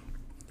past weekend.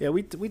 Yeah,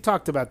 we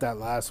talked about that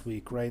last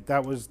week, right?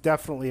 That was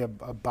definitely a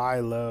buy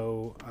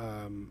low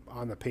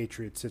on the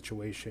Patriots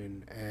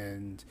situation,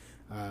 and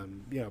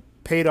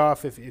paid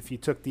off if you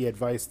took the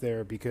advice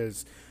there,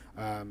 because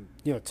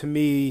to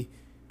me,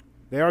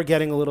 they are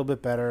getting a little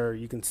bit better.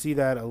 You can see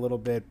that a little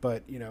bit,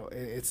 but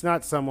it's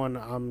not someone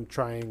I'm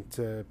trying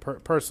to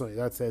personally.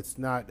 It's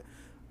not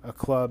a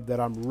club that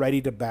I'm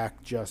ready to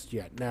back just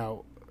yet.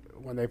 Now,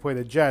 when they play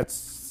the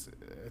Jets,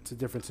 it's a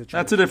different situation.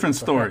 That's a different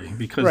story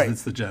because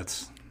it's the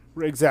Jets.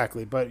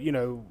 Exactly, but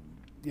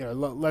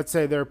let's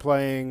say they're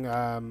playing,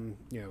 the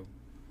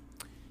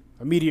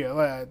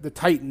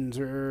Titans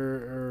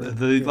or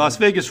the Las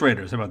Vegas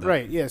Raiders. How about that?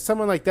 Right, yeah,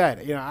 someone like that.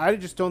 I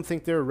just don't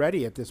think they're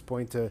ready at this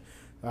point to,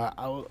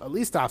 at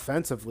least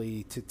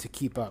offensively, to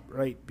keep up,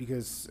 right?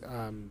 Because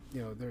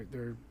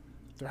they're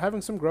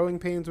having some growing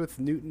pains with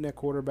Newton at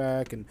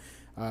quarterback, and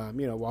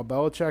while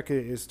Belichick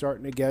is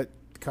starting to get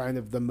kind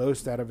of the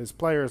most out of his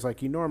players like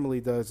he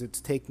normally does,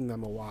 it's taking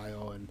them a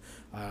while, and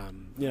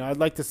I'd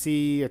like to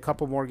see a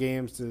couple more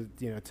games to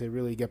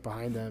really get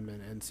behind them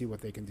and see what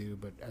they can do.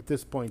 But at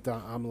this point,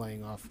 I'm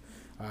laying off.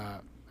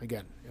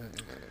 Again,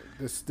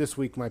 this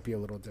week might be a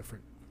little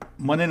different.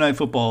 Monday Night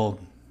Football,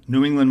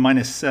 New England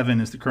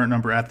 -7 is the current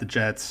number at the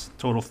Jets.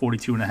 Total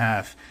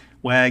 42.5.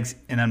 Wags,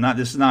 and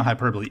this is not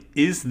hyperbole.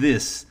 Is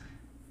this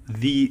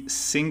the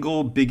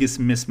single biggest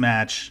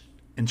mismatch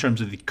in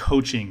terms of the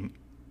coaching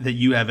that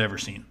you have ever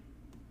seen?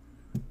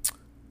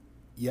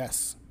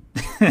 Yes.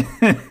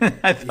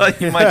 I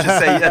thought you might just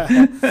say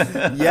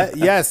yes.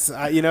 Yes.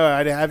 I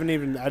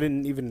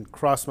didn't even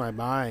cross my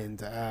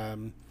mind.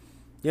 And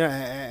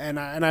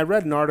I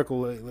read an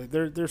article.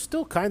 There's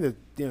still kind of,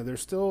 there's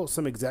still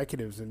some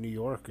executives in New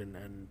York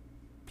and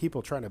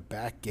people trying to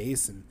back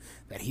Gase and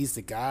that he's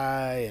the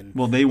guy. And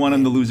they want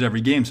him to lose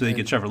every game so they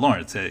get Trevor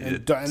Lawrence. They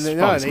even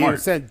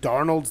said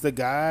Darnold's the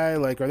guy.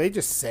 Like, are they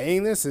just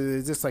saying this?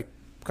 Is this like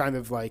kind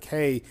of like,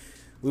 hey,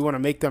 we want to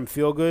make them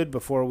feel good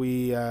before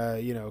we,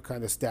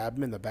 kind of stab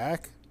them in the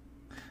back?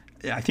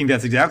 I think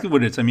that's exactly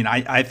what it is. I mean,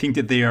 I think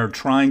that they are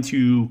trying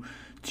to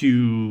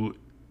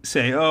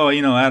say, oh,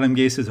 Adam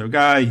Gase is our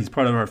guy. He's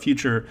part of our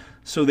future.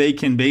 So they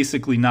can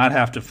basically not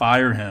have to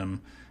fire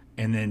him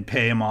and then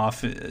pay him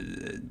off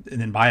and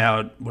then buy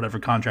out whatever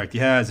contract he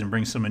has and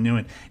bring someone new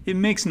in. It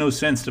makes no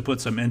sense to put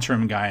some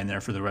interim guy in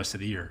there for the rest of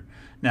the year.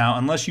 Now,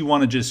 unless you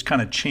want to just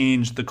kind of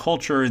change the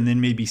culture and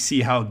then maybe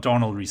see how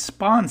Darnold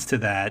responds to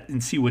that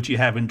and see what you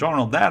have in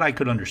Darnold, that I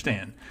could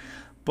understand.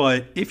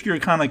 But if you're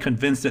kind of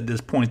convinced at this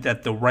point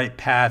that the right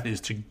path is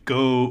to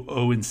go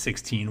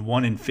 0-16,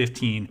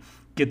 1-15,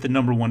 get the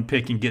number one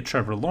pick and get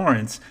Trevor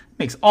Lawrence, it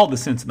makes all the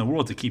sense in the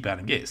world to keep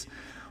Adam Gase.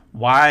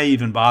 Why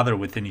even bother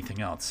with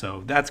anything else?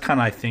 So that's kind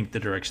of, I think, the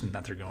direction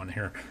that they're going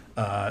here.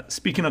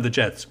 Speaking of the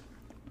Jets,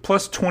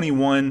 plus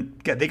 21,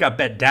 they got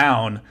bet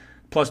down,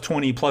 plus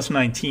 20, plus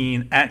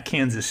 19 at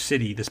Kansas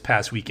City this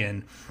past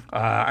weekend.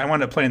 I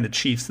wound up playing the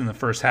Chiefs in the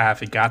first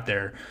half. It got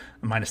there,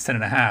 minus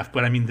 10.5.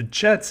 But, I mean, the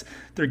Jets,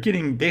 they're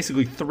getting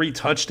basically 3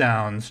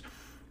 touchdowns,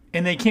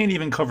 and they can't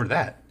even cover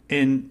that.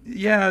 And,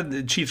 yeah,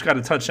 the Chiefs got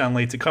a touchdown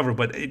late to cover,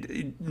 but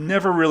it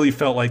never really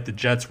felt like the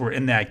Jets were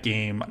in that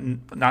game.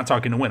 I'm not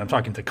talking to win, I'm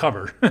talking to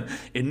cover.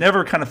 It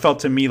never kind of felt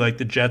to me like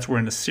the Jets were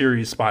in a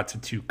serious spot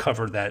to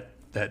cover that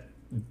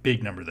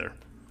big number there.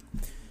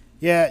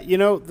 Yeah,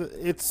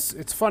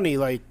 it's funny.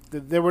 Like,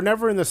 they were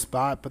never in the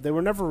spot, but they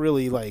were never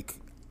really, like,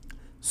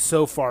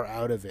 so far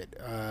out of it.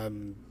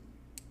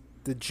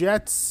 The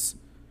Jets,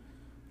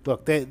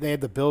 look, they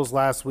had the Bills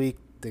last week.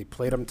 They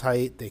played them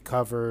tight. They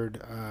covered,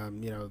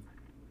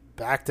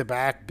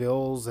 back-to-back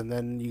Bills, and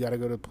then you got to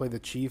go to play the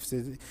Chiefs.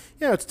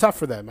 It's tough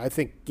for them. I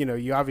think,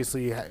 you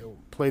obviously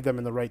played them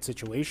in the right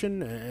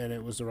situation, and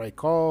it was the right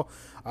call.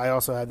 I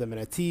also had them in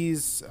a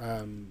tease.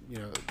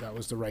 That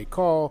was the right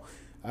call.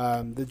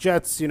 The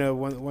Jets,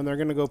 when they're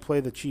going to go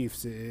play the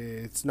Chiefs,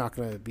 it's not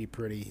going to be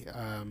pretty.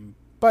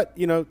 But,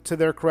 to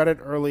their credit,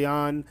 early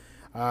on,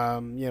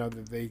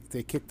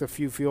 they kicked a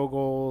few field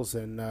goals,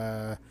 and,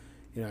 I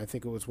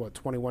think it was,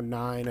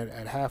 21-9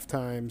 at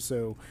halftime.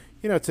 So,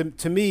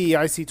 to me,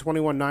 I see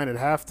 21-9 at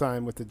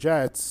halftime with the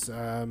Jets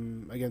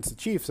against the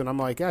Chiefs, and I'm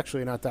like,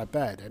 actually, not that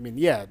bad. I mean,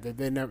 yeah,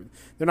 they're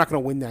not going to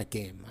win that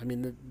game. I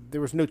mean,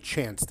 there was no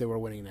chance they were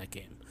winning that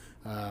game.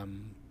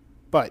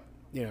 But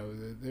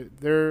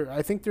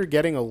I think they're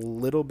getting a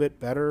little bit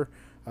better.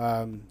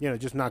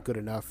 Just not good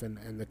enough,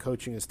 and the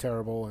coaching is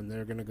terrible, and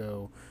they're going to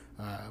go,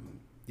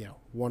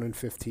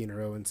 1-15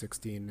 or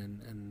 0-16,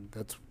 and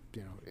that's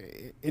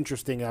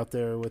interesting out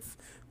there with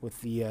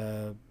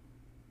the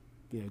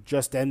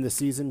just end the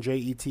season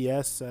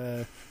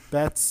JETS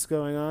bets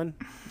going on.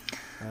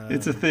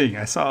 It's a thing.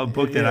 I saw a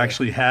book that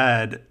actually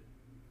had,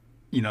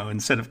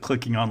 instead of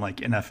clicking on like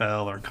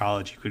NFL or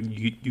college,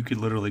 you could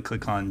literally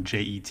click on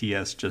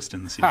JETS just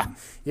in the season.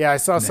 Yeah, I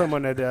saw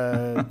someone had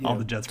all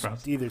the Jets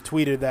props either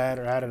tweeted that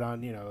or had it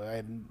on.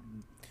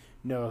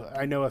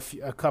 I know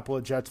a couple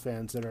of Jets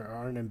fans that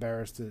aren't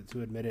embarrassed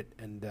to admit it,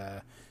 and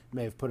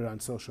may have put it on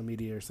social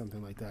media or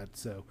something like that.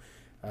 So,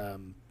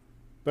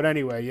 but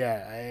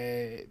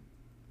anyway,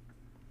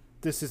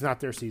 this is not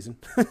their season.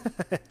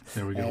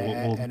 There we go.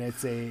 And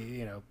it's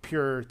a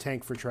pure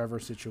tank for Trevor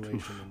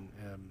situation.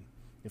 And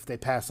if they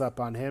pass up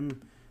on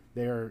him,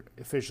 they are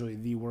officially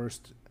the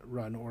worst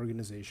run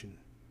organization.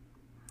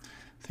 I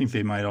think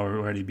they might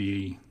already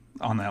be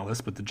on that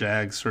list, but the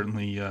Jags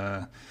certainly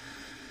on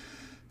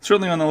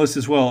the list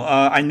as well.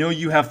 I know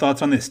you have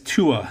thoughts on this.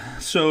 Tua.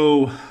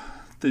 So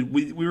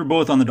we were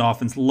both on the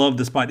Dolphins. Loved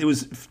the spot. It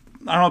was,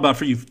 I don't know about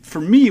for you.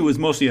 For me, it was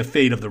mostly a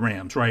fade of the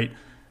Rams, right?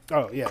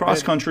 Oh, yeah.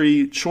 Cross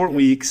country, short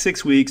week,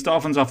 6 weeks,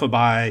 Dolphins off a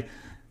bye,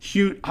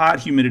 hot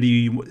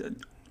humidity,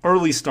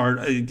 early start.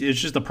 It's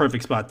just a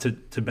perfect spot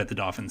to bet the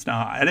Dolphins.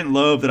 Now, I didn't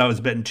love that I was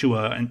betting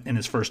Tua in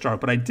his first start,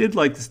 but I did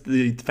like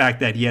the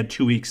fact that he had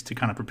 2 weeks to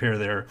kind of prepare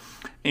there.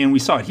 And we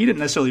saw it. He didn't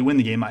necessarily win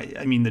the game.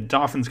 I mean, the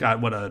Dolphins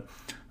got,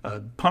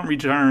 a punt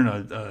return,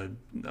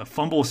 a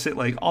fumble,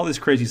 like all this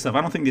crazy stuff.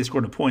 I don't think they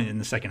scored a point in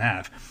the second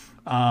half.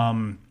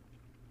 A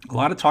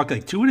lot of talk,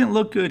 like Tua didn't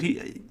look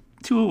good.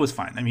 Tua was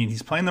fine. I mean,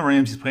 he's playing the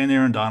Rams. He's playing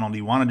Aaron Donald.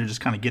 He wanted to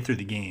just kind of get through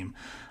the game.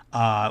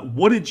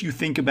 What did you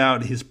think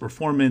about his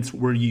performance?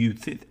 Were you,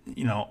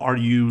 are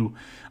you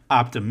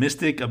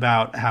optimistic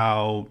about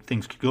how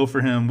things could go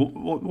for him?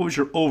 What was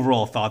your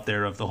overall thought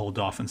there of the whole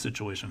Dolphins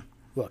situation?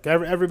 Look,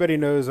 everybody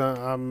knows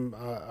I'm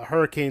a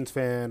Hurricanes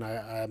fan.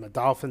 I'm a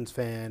Dolphins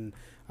fan.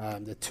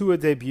 The Tua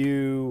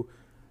debut,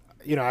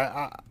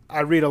 I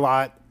read a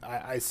lot.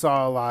 I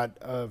saw a lot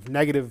of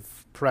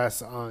negative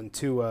press on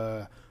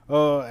Tua.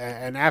 Oh,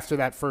 and after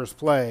that first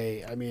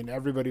play, I mean,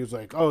 everybody was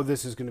like, "Oh,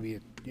 this is going to be,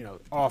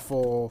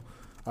 awful."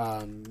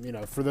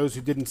 For those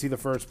who didn't see the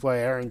first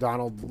play, Aaron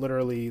Donald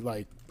literally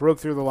broke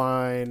through the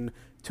line.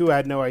 Tua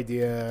had no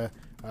idea.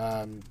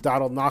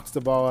 Donald knocks the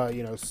ball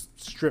out,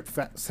 strip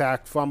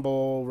sack,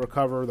 fumble,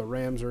 recover. The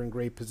Rams are in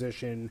great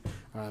position,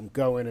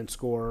 go in and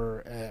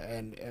score,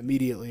 and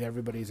immediately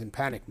everybody's in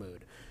panic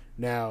mode.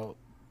 Now,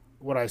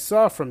 what I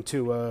saw from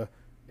Tua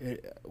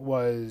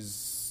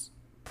was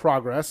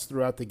progress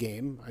throughout the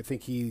game. I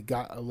think he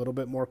got a little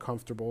bit more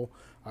comfortable.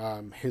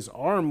 His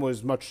arm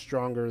was much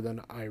stronger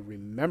than I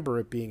remember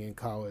it being in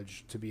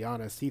college, to be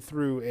honest. He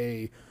threw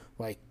a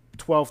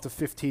 12 to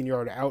 15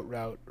 yard out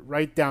route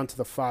right down to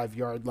the 5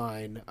 yard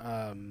line,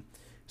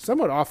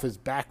 somewhat off his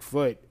back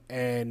foot,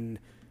 and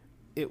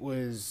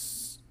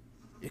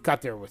it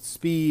got there with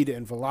speed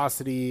and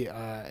velocity,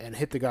 and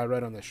hit the guy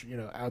right on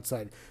the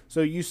outside.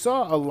 So you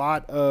saw a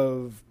lot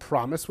of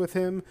promise with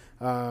him.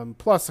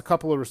 Plus a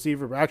couple of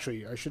receivers.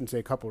 Actually, I shouldn't say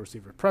a couple of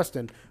receivers.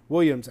 Preston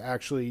Williams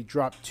actually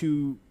dropped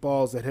 2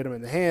 balls that hit him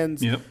in the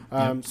hands. Yep.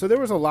 So there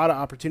was a lot of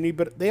opportunity,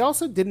 but they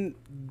also didn't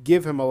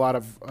give him a lot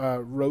of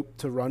rope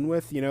to run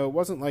with. It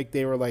wasn't like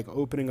they were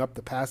opening up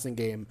the passing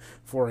game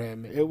for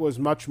him. It was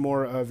much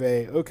more of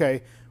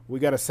okay, we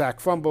got a sack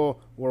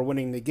fumble. We're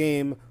winning the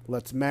game.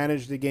 Let's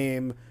manage the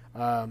game.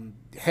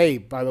 Hey,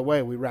 by the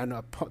way, we ran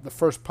the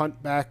first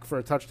punt back for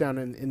a touchdown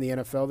in the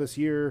NFL this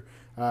year.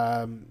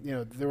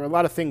 There were a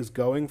lot of things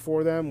going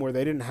for them where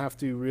they didn't have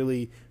to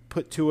really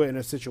put Tua in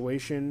a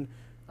situation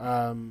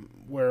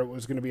where it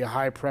was going to be a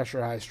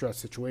high-pressure, high-stress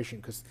situation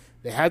because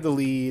they had the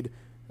lead.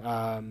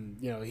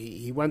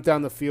 He went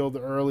down the field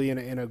early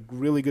in a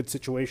really good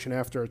situation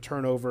after a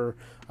turnover,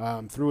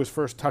 threw his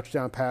first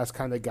touchdown pass,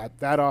 kind of got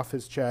that off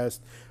his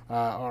chest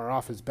or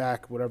off his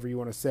back, whatever you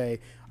want to say.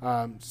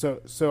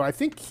 So I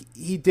think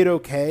he did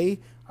okay.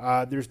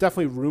 There's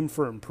definitely room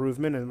for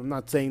improvement, and I'm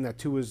not saying that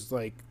Tua's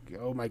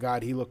oh my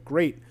God, he looked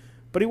great,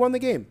 but he won the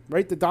game,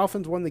 right? The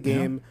Dolphins won the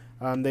game.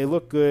 Yeah. They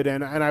look good,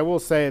 and I will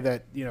say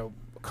that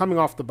coming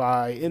off the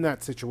bye in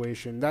that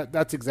situation,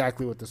 that's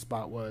exactly what the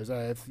spot was.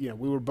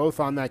 We were both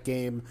on that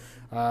game,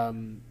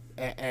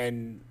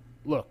 and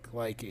look,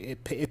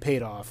 it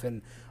paid off.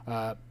 And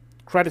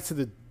credit to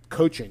the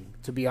coaching,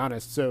 to be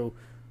honest. So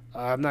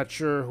I'm not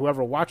sure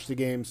whoever watched the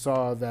game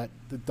saw that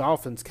the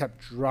Dolphins kept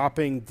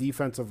dropping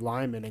defensive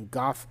linemen, and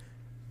Goff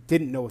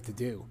didn't know what to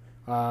do.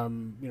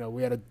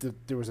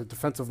 There was a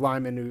defensive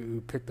lineman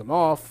who picked them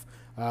off.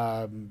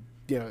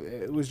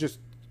 It was just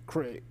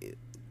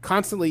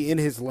constantly in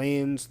his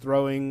lanes,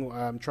 throwing,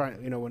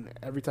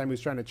 every time he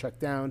was trying to check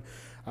down.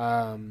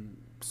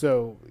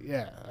 So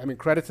yeah, I mean,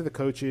 credit to the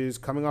coaches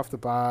coming off the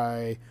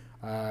bye,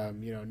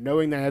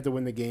 knowing they had to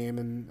win the game.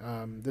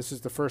 And this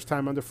is the first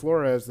time under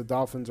Flores the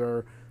Dolphins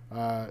are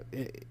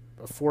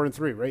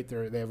 4-3, right?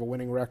 They have a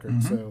winning record.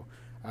 Mm-hmm. So,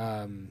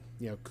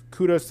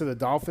 kudos to the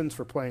Dolphins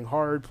for playing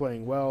hard,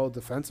 playing well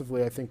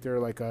defensively. I think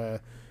they're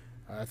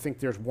I think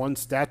there's one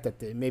stat that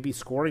they maybe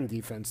scoring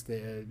defense.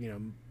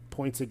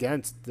 Points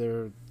against,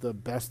 they're the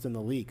best in the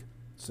league.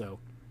 So,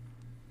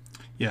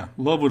 Yeah,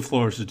 love what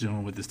Flores is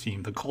doing with this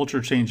team. The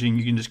culture changing,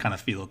 you can just kind of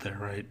feel it there,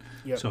 right?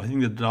 Yep. So I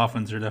think the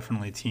Dolphins are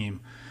definitely a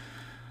team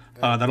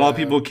that a lot of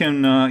people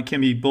can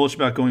be bullish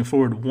about going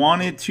forward.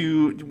 Wanted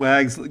to,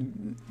 Wags,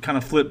 kind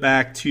of flip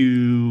back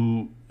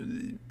to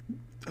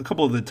a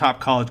couple of the top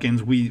college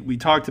games. We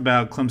talked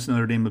about Clemson,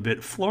 Notre Dame a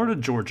bit. Florida,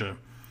 Georgia.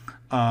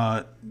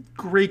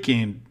 Great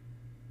game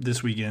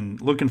this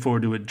weekend. Looking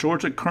forward to it.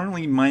 Georgia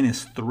currently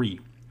 -3.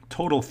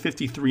 Total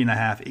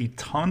 53.5. A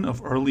ton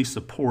of early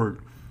support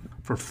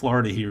for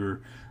Florida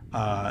here.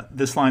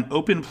 This line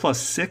opened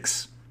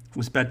 +6,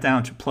 was bet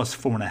down to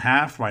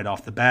 +4.5 right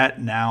off the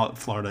bat. Now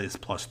Florida is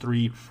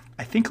 +3.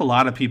 I think a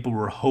lot of people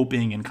were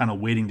hoping and kind of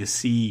waiting to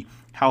see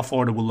how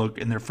Florida will look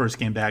in their first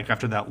game back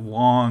after that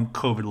long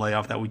COVID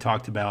layoff that we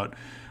talked about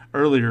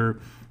earlier.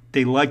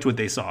 They liked what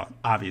they saw,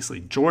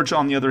 obviously. Georgia,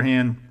 on the other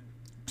hand,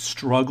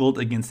 struggled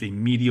against a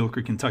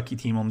mediocre Kentucky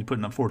team, only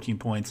putting up 14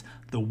 points.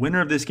 The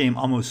winner of this game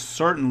almost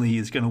certainly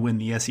is going to win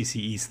the SEC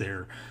East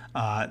there.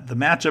 The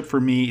matchup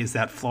for me is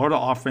that Florida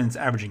offense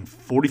averaging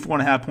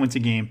 44.5 points a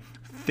game,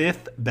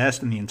 5th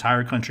best in the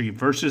entire country,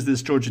 versus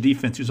this Georgia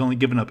defense who's only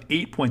given up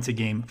 8 points a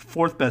game,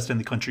 4th best in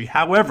the country.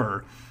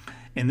 However,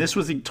 and this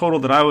was the total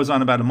that I was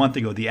on about a month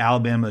ago, the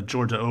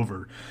Alabama-Georgia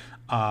over.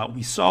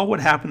 We saw what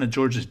happened to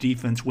Georgia's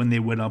defense when they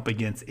went up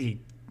against a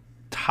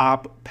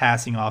top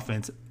passing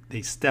offense.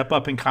 They step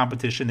up in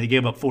competition. They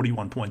gave up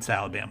 41 points to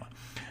Alabama.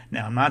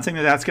 Now, I'm not saying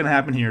that that's going to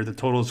happen here. The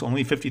total is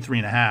only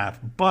 53.5,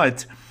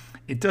 but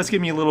it does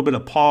give me a little bit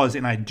of pause,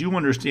 and I do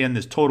understand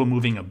this total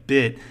moving a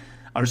bit,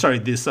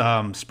 this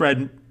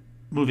spread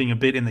moving a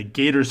bit in the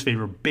Gators'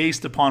 favor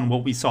based upon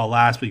what we saw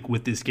last week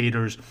with this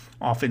Gators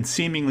offense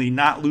seemingly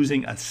not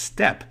losing a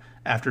step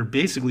after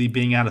basically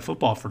being out of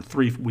football for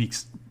 3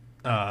 weeks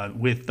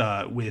with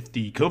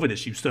the COVID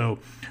issue. So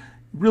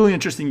really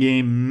interesting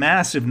game,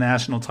 massive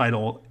national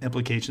title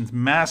implications,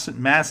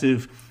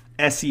 massive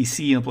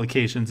SEC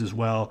implications as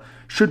well.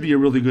 Should be a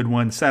really good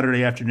one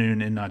Saturday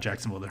afternoon in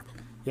Jacksonville there.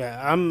 Yeah,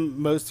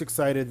 I'm most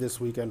excited this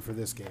weekend for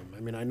this game. I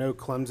mean, I know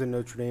Clemson,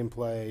 Notre Dame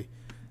play,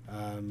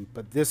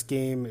 but this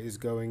game is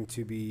going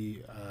to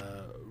be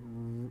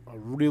a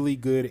really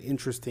good,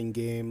 interesting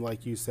game.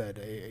 Like you said,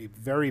 a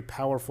very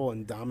powerful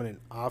and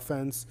dominant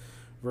offense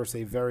versus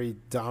a very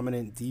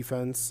dominant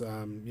defense.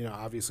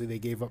 Obviously they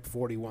gave up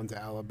 41 to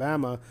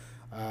Alabama,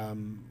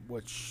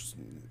 which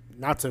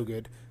not so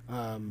good.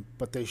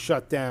 But they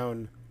shut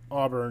down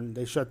Auburn,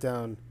 they shut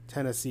down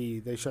Tennessee,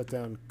 they shut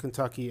down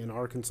Kentucky and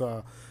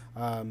Arkansas.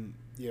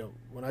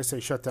 When I say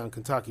shut down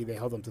Kentucky, they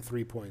held them to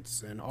 3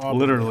 points, and Auburn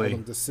literally they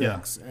held them to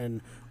 6,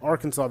 and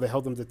Arkansas they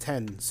held them to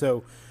 10.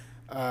 So,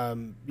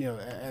 and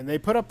they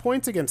put up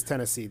points against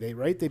Tennessee. They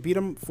beat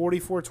them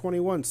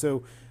 44-21.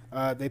 So.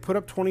 They put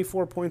up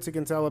 24 points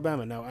against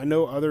Alabama. Now, I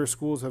know other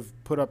schools have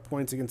put up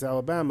points against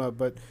Alabama,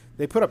 but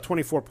they put up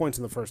 24 points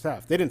in the first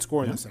half. They didn't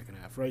score in the second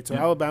half, right? So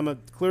Alabama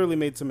clearly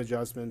made some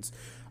adjustments.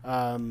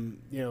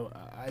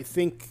 I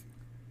think,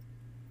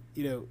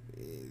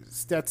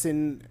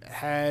 Stetson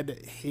had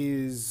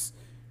his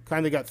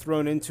kind of got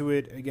thrown into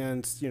it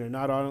against,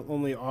 not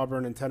only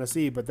Auburn and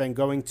Tennessee, but then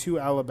going to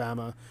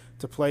Alabama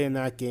to play in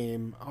that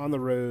game on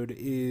the road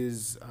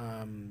is,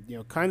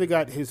 kind of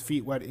got his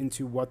feet wet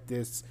into what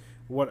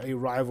a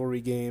rivalry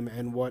game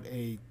and what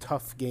a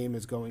tough game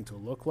is going to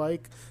look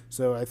like.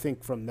 So I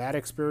think from that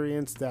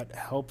experience, that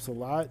helps a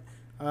lot.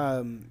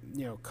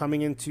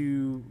 Coming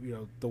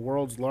into, the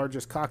world's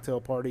largest cocktail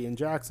party in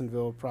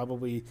Jacksonville,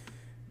 probably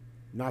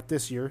not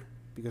this year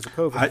because of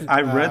COVID.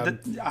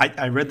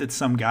 I read that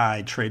some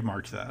guy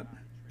trademarked that.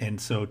 And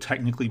so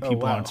technically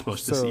people aren't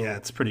supposed to see. Yeah,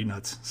 it's pretty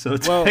nuts. So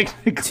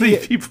technically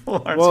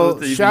people aren't supposed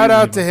to see. Shout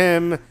out to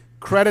him.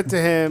 Credit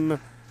to him.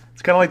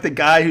 It's kind of like the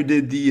guy who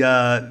did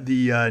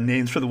the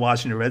names for the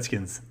Washington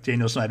Redskins.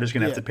 Daniel Snyder's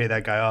going to have to pay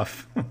that guy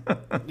off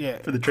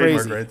for the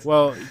trademark rights.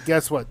 Well,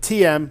 guess what?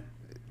 TM,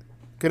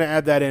 going to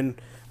add that in.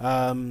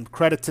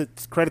 Credit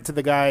to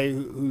the guy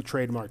who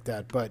trademarked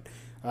that. But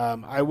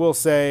I will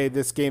say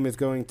this game is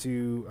going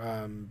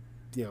to,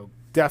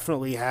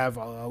 definitely have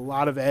a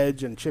lot of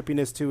edge and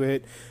chippiness to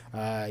it.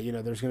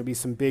 There's going to be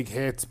some big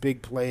hits,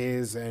 big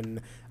plays,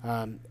 and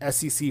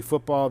SEC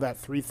football,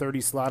 that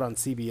 3:30 slot on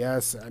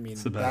CBS. I mean,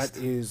 that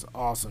is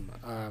awesome.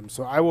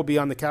 So I will be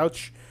on the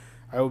couch.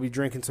 I will be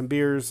drinking some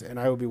beers, and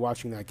I will be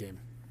watching that game.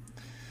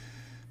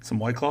 Some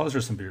White Claws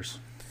or some beers?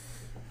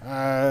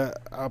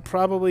 I'll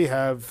probably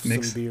have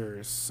some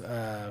beers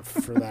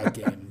for that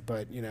game.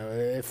 But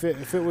if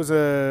it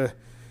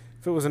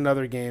was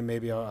another game,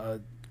 maybe I'll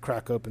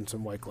crack open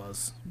some White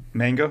Claws.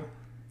 Mango?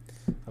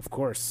 Of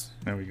course.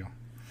 There we go.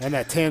 And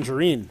that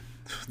tangerine.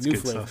 It's good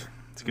flavor. Stuff.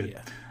 It's good.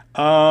 Yeah.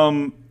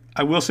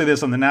 I will say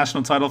this on the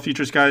national title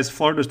futures, guys.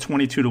 Florida's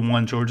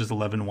 22-1, Georgia's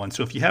 11-1.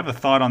 So if you have a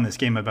thought on this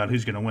game about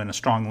who's going to win, a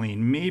strong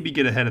lean, maybe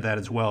get ahead of that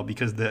as well,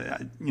 because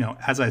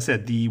as I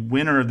said, the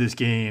winner of this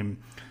game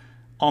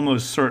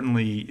almost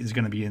certainly is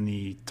going to be in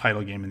the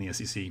title game in the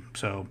SEC.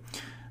 So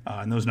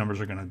and those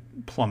numbers are going to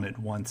plummet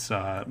once we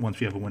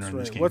have a winner in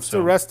this game. What's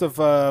the rest of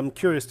I'm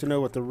curious to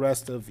know what the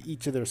rest of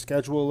each of their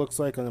schedule looks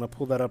like. I'm going to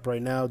pull that up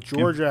right now.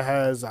 Georgia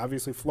has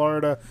obviously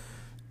Florida,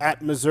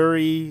 at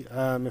Missouri,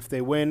 if they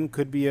win,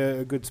 could be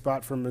a good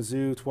spot for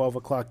Mizzou. 12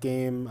 o'clock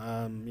game.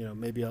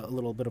 Maybe a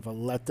little bit of a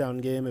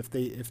letdown game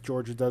if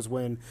Georgia does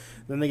win.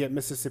 Then they get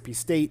Mississippi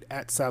State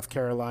at South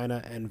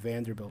Carolina and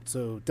Vanderbilt.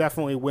 So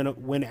definitely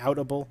win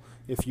outable,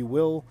 if you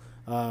will.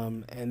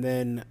 And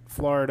then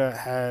Florida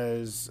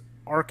has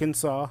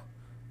Arkansas,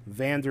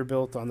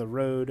 Vanderbilt on the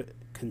road,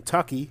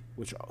 Kentucky,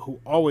 who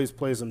always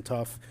plays them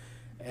tough,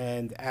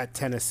 and at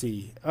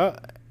Tennessee.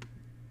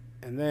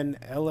 And then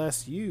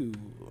LSU.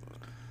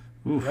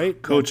 Oof,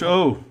 right, Coach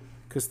O.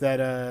 Because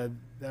that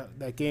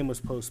game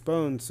was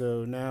postponed,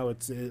 so now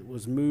it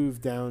was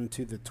moved down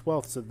to the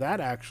 12th. So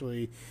that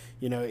actually,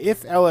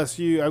 if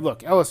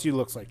LSU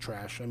looks like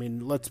trash. I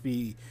mean, let's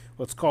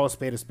call a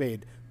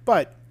spade,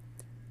 but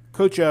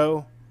Coach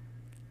O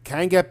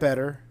can get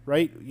better,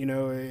 right?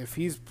 If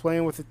he's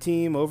playing with a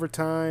team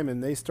overtime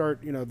and they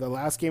start, the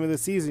last game of the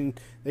season,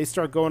 they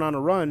start going on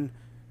a run.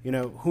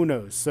 Who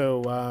knows?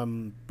 So,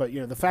 but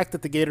the fact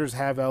that the Gators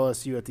have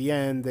LSU at the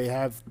end, they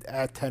have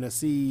at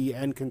Tennessee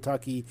and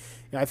Kentucky.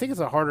 I think it's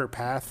a harder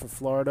path for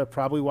Florida.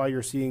 Probably why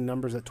you're seeing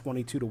numbers at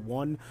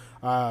 22-1.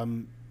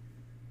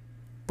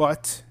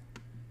 But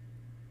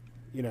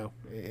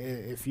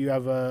if you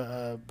have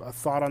a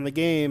thought on the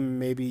game,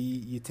 maybe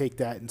you take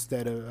that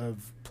instead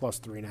of plus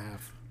 3.5.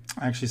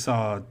 I actually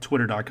saw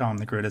Twitter.com,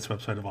 the greatest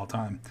website of all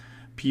time.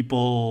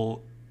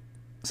 People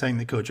saying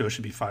that Coach O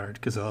should be fired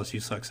because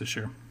LSU sucks this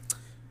year.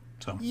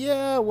 So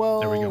yeah, well,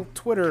 there we go.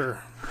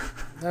 Twitter,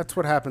 that's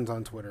what happens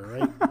on Twitter,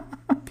 right?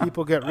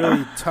 People get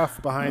really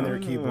tough behind their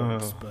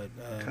keyboards, but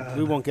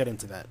we won't get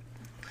into that.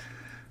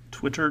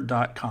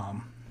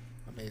 Twitter.com.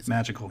 Amazing.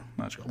 Magical.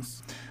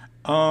 Yes.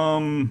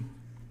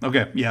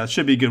 Okay, yeah, it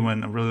should be a good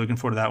one. I'm really looking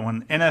forward to that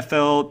one.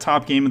 NFL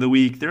top game of the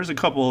week. There's a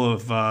couple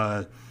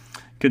of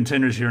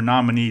contenders here,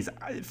 nominees.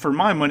 For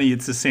my money,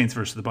 it's the Saints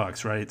versus the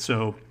Bucs, right?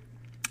 So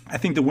I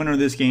think the winner of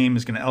this game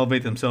is going to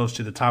elevate themselves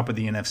to the top of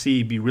the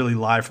NFC, be really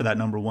live for that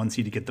number 1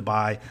 seed to get the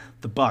bye.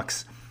 The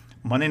Bucs,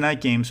 Monday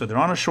night game, so they're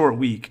on a short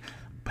week.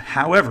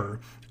 However,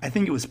 I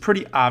think it was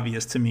pretty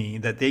obvious to me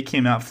that they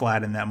came out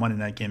flat in that Monday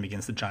night game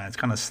against the Giants,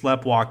 kind of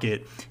sleptwalk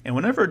it. And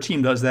whenever a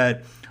team does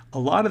that, a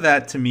lot of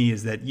that to me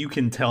is that you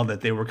can tell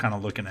that they were kind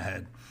of looking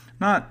ahead.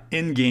 Not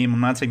in game, I'm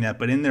not saying that,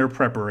 but in their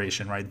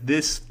preparation, right?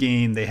 This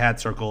game they had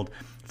circled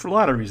for a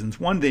lot of reasons.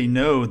 One, they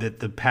know that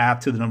the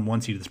path to the number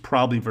 1 seed is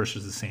probably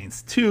versus the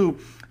Saints. 2,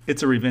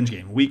 it's a revenge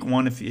game. Week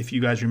 1, if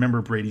you guys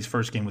remember Brady's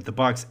first game with the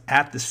Bucs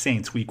at the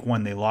Saints, week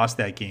 1, they lost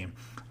that game.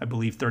 I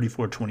believe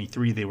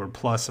 34-23. They were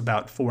plus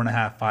about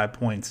 4.5, 5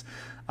 points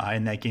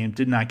in that game.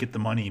 Did not get the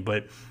money,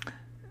 but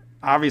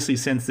obviously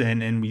since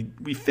then, and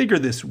we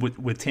figured this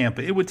with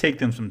Tampa, it would take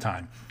them some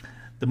time.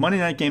 The Monday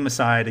night game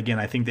aside, again,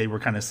 I think they were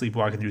kind of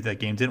sleepwalking through that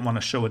game. Didn't want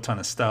to show a ton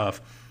of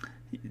stuff.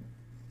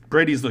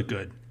 Brady's looked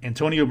good.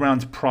 Antonio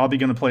Brown's probably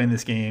going to play in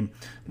this game.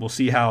 We'll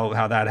see how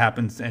that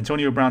happens.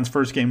 Antonio Brown's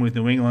first game with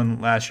New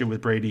England last year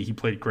with Brady, he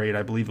played great.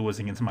 I believe it was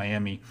against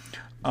Miami.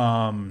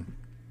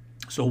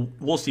 So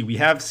we'll see. We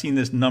have seen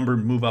this number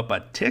move up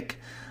a tick.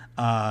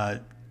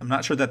 I'm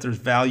not sure that there's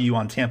value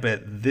on Tampa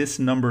at this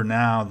number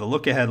now. The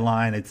look-ahead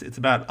line, it's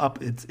about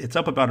up. It's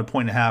up about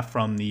 1.5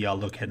 from the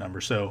look-ahead number.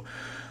 So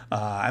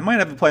I might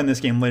have a play in this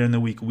game later in the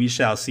week. We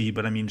shall see.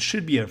 But I mean,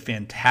 should be a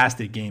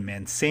fantastic game,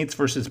 man. Saints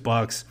versus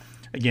Bucs.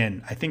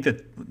 Again, I think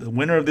that the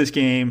winner of this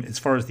game, as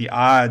far as the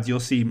odds, you'll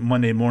see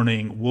Monday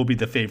morning will be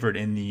the favorite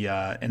in the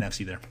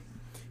NFC there.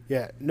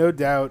 Yeah, no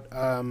doubt.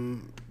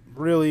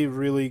 Really,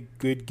 really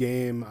good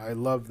game. I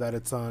love that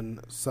it's on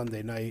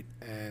Sunday night,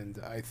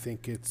 and I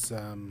think it's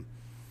I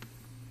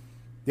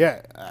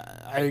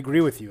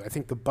agree with you. I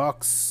think the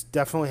Bucs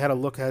definitely had a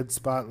look-ahead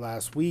spot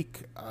last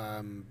week,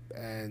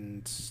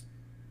 and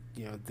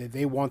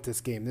they want this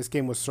game. This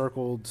game was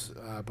circled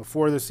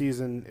before the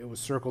season. It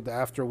was circled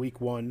after week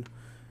 1.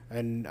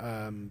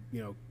 And,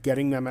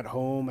 getting them at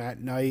home at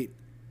night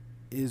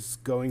is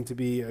going to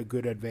be a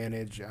good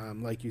advantage.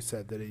 Like you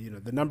said, that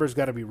the numbers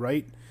got to be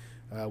right.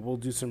 We'll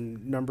do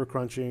some number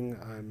crunching.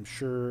 I'm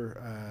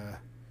sure,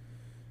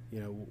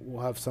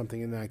 we'll have something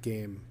in that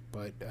game.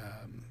 But,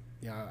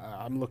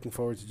 I'm looking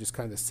forward to just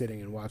kind of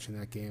sitting and watching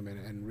that game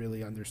and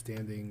really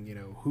understanding,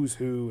 who's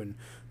who and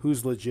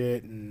who's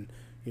legit and,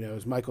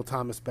 is Michael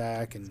Thomas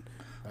back and –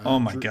 oh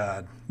my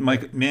God,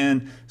 Mike,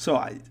 man! So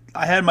I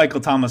had Michael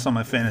Thomas on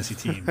my fantasy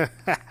team.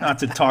 Not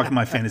to talk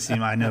my fantasy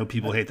team, I know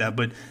people hate that,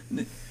 but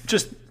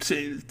just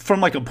from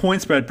like a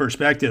point spread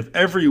perspective,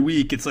 every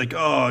week it's like,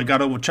 oh, I got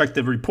to check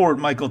the report.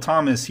 Michael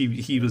Thomas,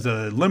 he was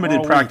a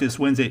limited practice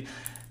Wednesday,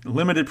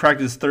 limited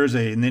practice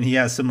Thursday, and then he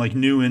has some like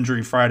new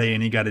injury Friday,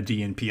 and he got a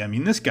DNP. I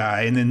mean, this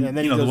guy, and then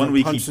the 1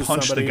 week he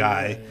punched the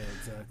guy.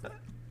 Yeah,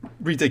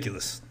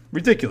 exactly.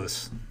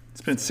 Ridiculous.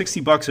 Spent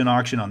 $60 in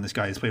auction on this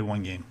guy. He's played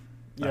 1 game.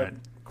 Yep. All right.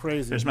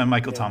 Crazy. There's my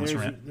Michael Thomas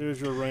rant. There's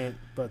your rant.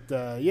 But,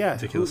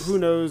 who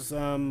knows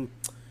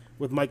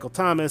with Michael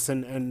Thomas.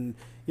 And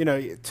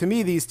to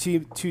me, these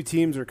two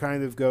teams are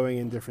kind of going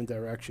in different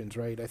directions,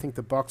 right? I think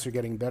the Bucs are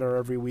getting better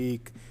every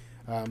week.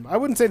 I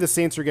wouldn't say the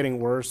Saints are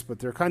getting worse, but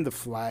they're kind of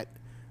flat.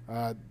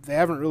 They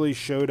haven't really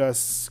showed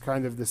us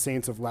kind of the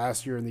Saints of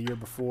last year and the year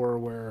before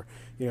where,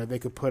 they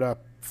could put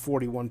up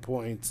 41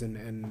 points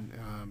and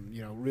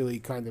really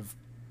kind of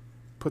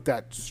put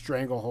that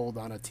stranglehold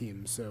on a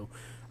team. So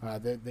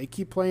they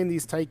keep playing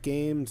these tight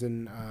games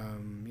and,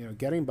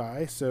 getting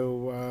by.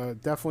 So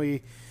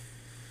definitely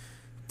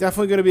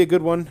going to be a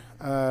good one.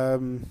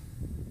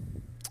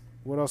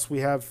 What else we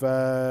have?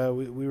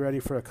 We ready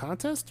for a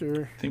contest?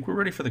 Or I think we're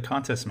ready for the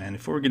contest, man.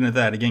 Before we get into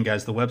that, again,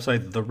 guys, the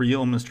website,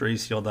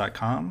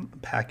 therealmracl.com.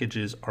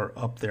 Packages are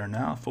up there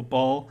now.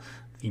 Football,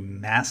 the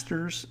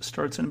Masters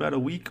starts in about a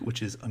week,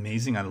 which is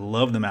amazing. I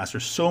love the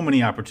Masters. So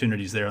many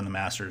opportunities there on the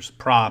Masters.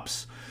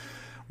 Props,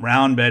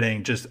 round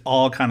betting, just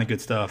all kind of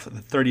good stuff.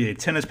 The 30-day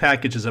tennis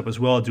package is up as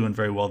well, doing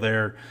very well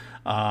there.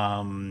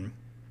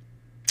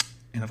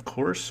 And of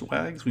course,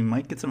 Wags, we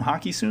might get some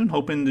hockey soon.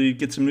 Hoping to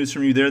get some news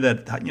from you there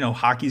that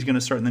hockey's going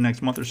to start in the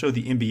next month or so.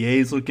 The NBA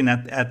is looking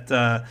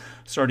at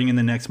starting in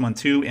the next month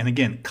too. And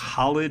again,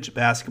 college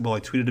basketball. I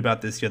tweeted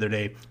about this the other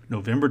day.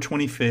 November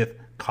 25th,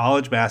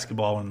 college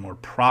basketball, one of the more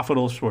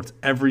profitable sports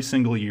every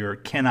single year.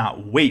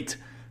 Cannot wait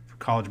for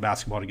college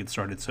basketball to get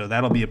started. So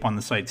that'll be up on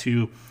the site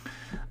too.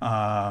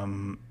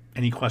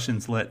 Any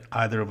questions, let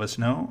either of us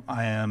know.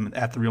 I am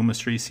at The Real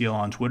Mr. ACL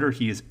on Twitter.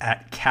 He is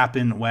at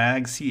Cappin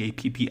Wags,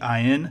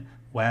 Cappin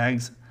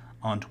Wags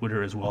on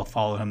Twitter as well.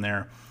 Follow him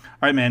there. All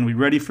right, man, we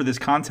ready for this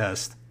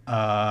contest?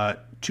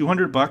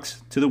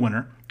 $200 to the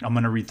winner. I'm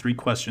going to read 3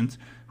 questions.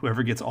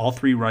 Whoever gets all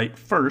 3 right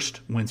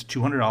first wins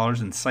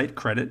 $200 in site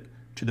credit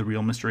to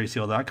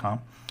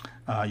therealmracl.com.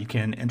 You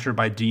can enter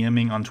by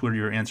DMing on Twitter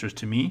your answers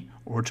to me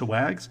or to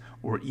Wags,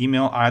 or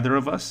email either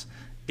of us,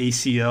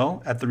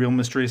 ACL at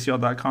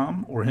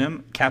therealmracl.com, or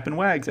him, Cappin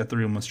Wags at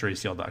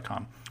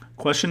therealmracl.com.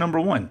 Question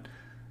number 1,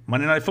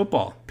 Monday Night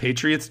Football,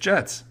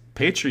 Patriots-Jets.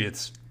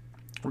 Patriots,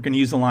 we're going to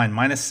use the line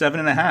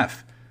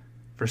 -7.5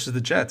 versus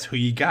the Jets. Who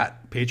you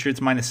got?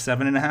 Patriots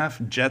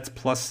 -7.5, Jets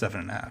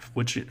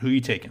 +7.5. Who you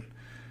taking?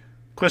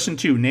 Question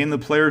 2, name the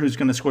player who's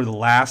going to score the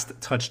last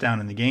touchdown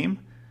in the game.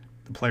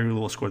 The player who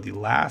will score the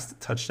last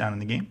touchdown in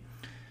the game.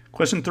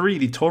 Question 3,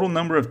 the total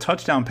number of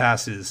touchdown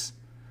passes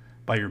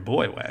by your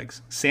boy,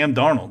 Wags, Sam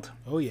Darnold.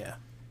 Oh, yeah.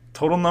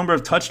 Total number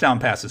of touchdown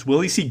passes. Will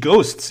he see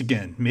ghosts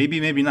again?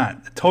 Maybe, maybe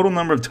not. The total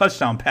number of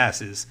touchdown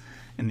passes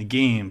in the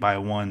game by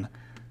one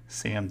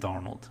Sam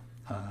Darnold.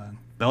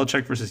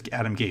 Belichick versus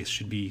Adam Gase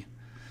should be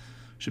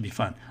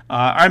fun.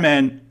 All right,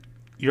 man.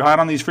 You're hot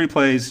on these free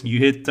plays. You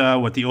hit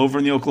the over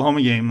in the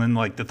Oklahoma game in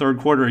like the third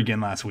quarter again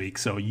last week.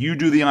 So you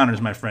do the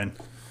honors, my friend.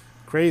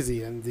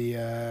 Crazy. And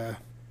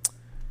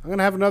I'm going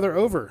to have another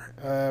over.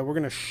 We're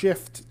going to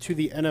shift to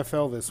the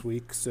NFL this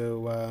week.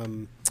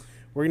 So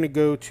we're going to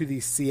go to the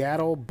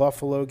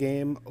Seattle-Buffalo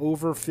game,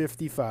 over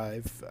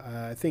 55.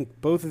 I think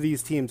both of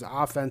these teams'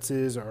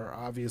 offenses are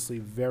obviously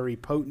very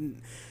potent.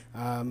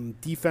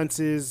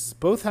 Defenses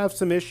both have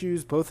some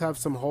issues, both have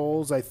some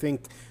holes. I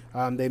think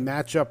they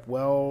match up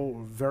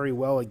very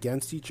well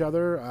against each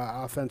other,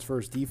 offense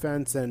versus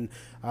defense. And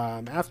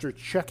after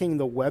checking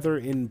the weather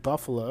in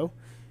Buffalo,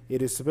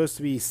 it is supposed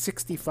to be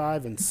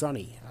 65 and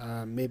sunny,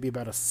 maybe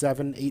about a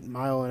 7-8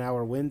 mile an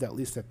hour wind, at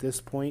least at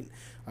this point.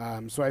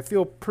 So I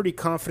feel pretty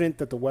confident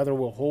that the weather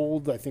will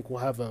hold. I think we'll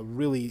have a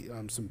really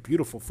some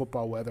beautiful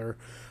football weather.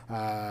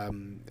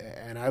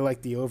 And I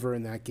like the over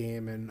in that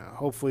game, and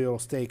hopefully it'll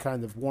stay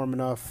kind of warm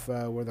enough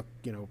where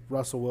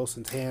Russell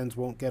Wilson's hands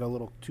won't get a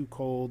little too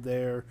cold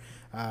there.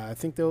 I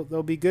think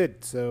they'll be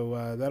good.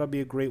 So that'll be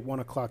a great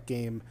 1:00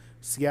 game.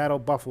 Seattle,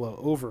 Buffalo,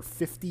 over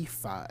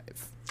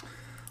 55.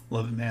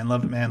 Love it, man.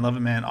 Love it, man. Love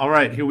it, man. All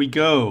right, here we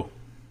go.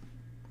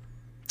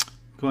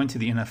 Going to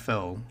the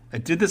NFL. I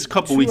did this a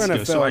couple weeks ago.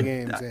 NFL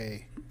games,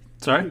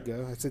 sorry? There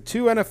you go. I said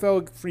 2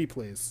 NFL free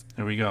plays.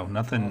 There we go.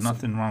 Nothing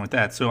wrong with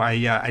that. So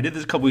I did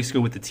this a couple weeks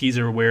ago with the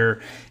teaser where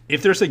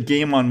if there's a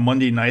game on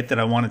Monday night that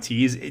I want to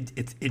tease,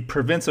 it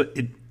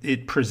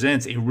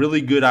presents a really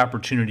good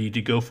opportunity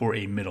to go for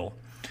a middle.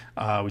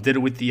 We did it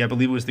with I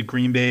believe it was the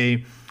Green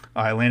Bay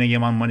Atlanta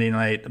game on Monday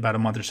night about a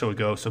month or so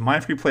ago. So my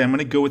free play, I'm going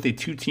to go with a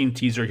 2-team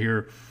teaser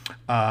here.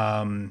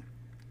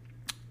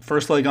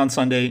 First leg on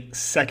Sunday,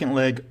 second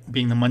leg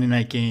being the Monday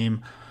night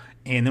game,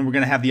 and then we're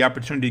going to have the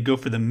opportunity to go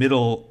for the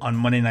middle on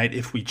Monday night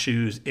if we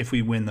choose, if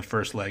we win the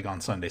first leg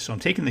on Sunday. So I'm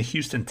taking the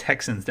Houston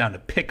Texans down to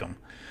pick 'em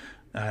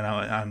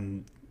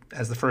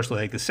as the first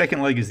leg. The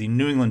second leg is the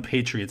New England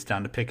Patriots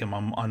down to pick 'em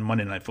on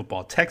Monday Night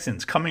Football.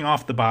 Texans coming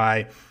off the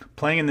bye,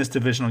 playing in this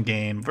divisional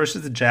game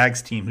versus the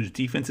Jags team whose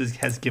defense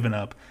has given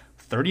up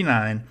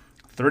 39,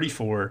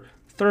 34,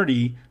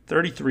 30,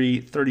 33,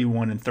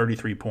 31, and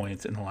 33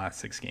 points in the last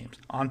 6 games.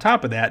 On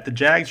top of that, the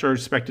Jags are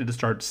expected to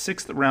start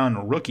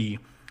 6th-round rookie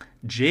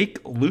Jake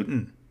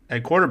Luton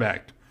at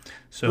quarterback.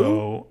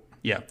 So,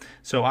 yeah.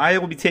 So I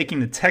will be taking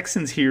the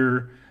Texans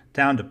here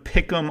down to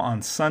pick 'em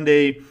on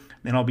Sunday.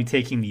 Then I'll be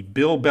taking the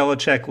Bill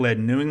Belichick-led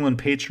New England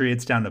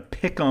Patriots down to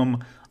pick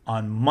 'em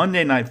on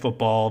Monday Night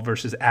Football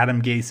versus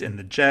Adam Gase and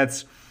the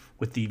Jets,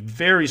 with the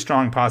very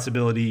strong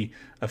possibility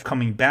of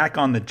coming back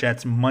on the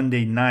Jets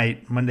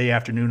Monday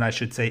afternoon, I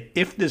should say,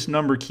 if this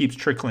number keeps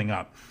trickling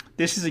up.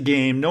 This is a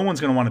game, no one's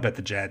going to want to bet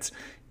the Jets.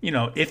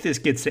 if this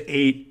gets to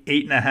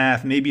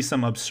 8.5, maybe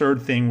some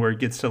absurd thing where it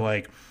gets to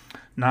like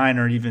 9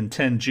 or even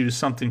 10 juice,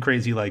 something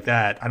crazy like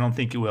that. I don't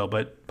think it will,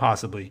 but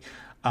possibly.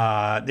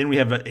 Then we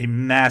have a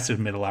massive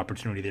middle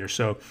opportunity there.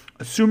 So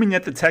assuming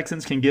that the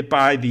Texans can get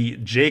by the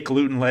Jake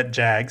Luton-led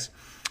Jags,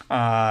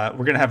 we're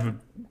going to have a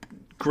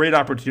great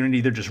opportunity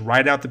either just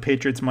ride out the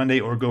Patriots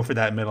Monday or go for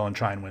that middle and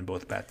try and win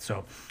both bets.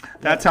 So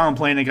that's how I'm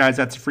playing it, guys.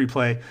 That's a free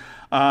play.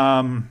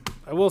 I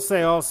will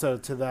say also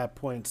to that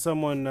point,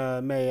 someone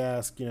may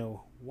ask,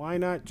 why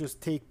not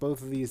just take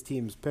both of these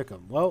teams, pick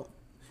them? Well,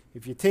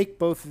 if you take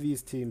both of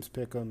these teams,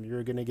 pick them,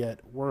 you're going to get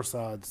worse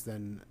odds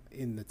than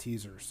in the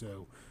teaser.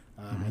 So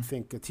I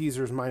think a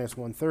teaser is minus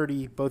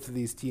 130. Both of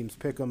these teams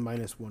pick them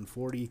minus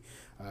 140.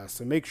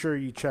 So make sure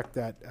you check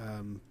that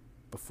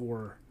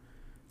before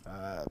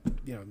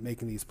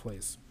making these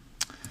plays.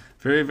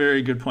 Very,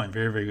 very good point.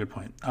 Very, very good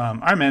point. All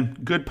right, man.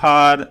 Good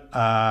pod.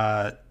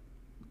 A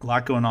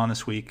lot going on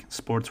this week,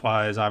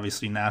 sports-wise,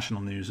 obviously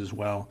national news as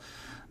well.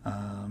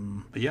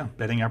 But yeah,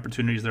 betting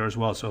opportunities there as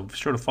well. So be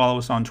sure to follow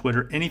us on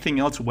Twitter. Anything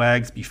else,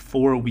 Wags,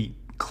 before we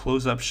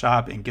close up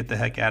shop and get the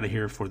heck out of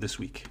here for this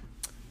week?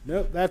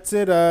 Nope, that's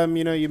it.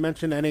 You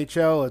mentioned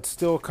NHL. It's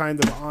still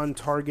kind of on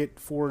target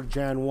for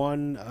Jan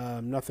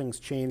 1. Nothing's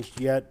changed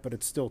yet, but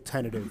it's still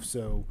tentative.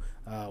 So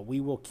we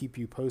will keep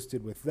you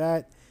posted with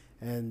that.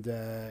 And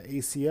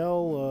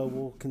ACL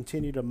will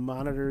continue to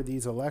monitor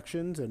these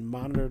elections and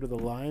monitor the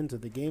lines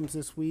of the games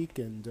this week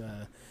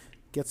and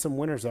get some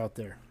winners out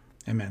there.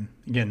 Amen.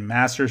 Again,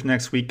 Masters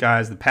next week,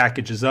 guys. The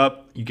package is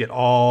up. You get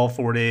all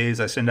 4 days.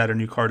 I send out a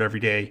new card every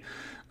day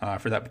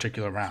for that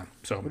particular round.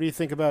 So, what do you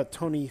think about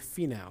Tony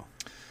Finau?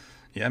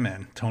 Yeah,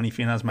 man. Tony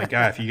Finau's my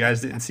guy. If you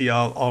guys didn't see,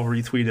 I'll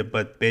retweet it.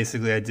 But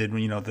basically, I did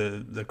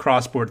the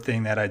cross-sport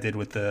thing that I did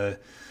with the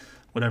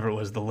whatever it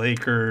was, the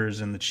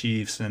Lakers and the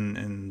Chiefs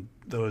and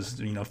those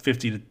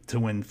 50 to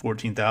win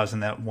 14,000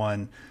 that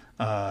won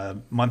a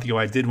month ago.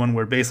 I did one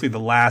where basically the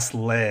last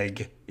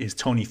leg is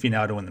Tony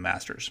Finau to win the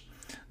Masters.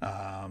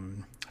 I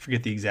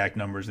forget the exact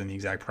numbers and the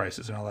exact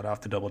prices, and I'll let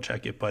off to double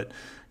check it. But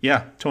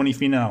yeah, Tony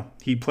Finau,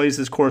 he plays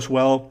this course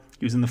well.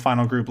 He was in the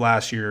final group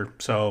last year,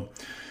 so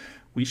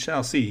we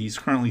shall see. He's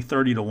currently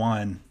 30 to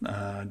 1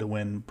 to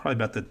win, probably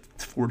about the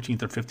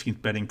 14th or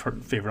 15th betting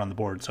favorite on the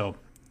board. So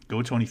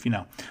go Tony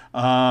Finau.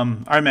 All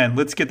right, man,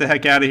 let's get the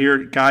heck out of here.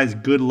 Guys,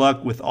 good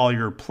luck with all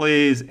your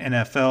plays,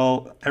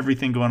 NFL,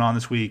 everything going on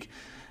this week,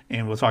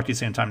 and we'll talk to you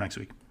same time next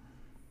week.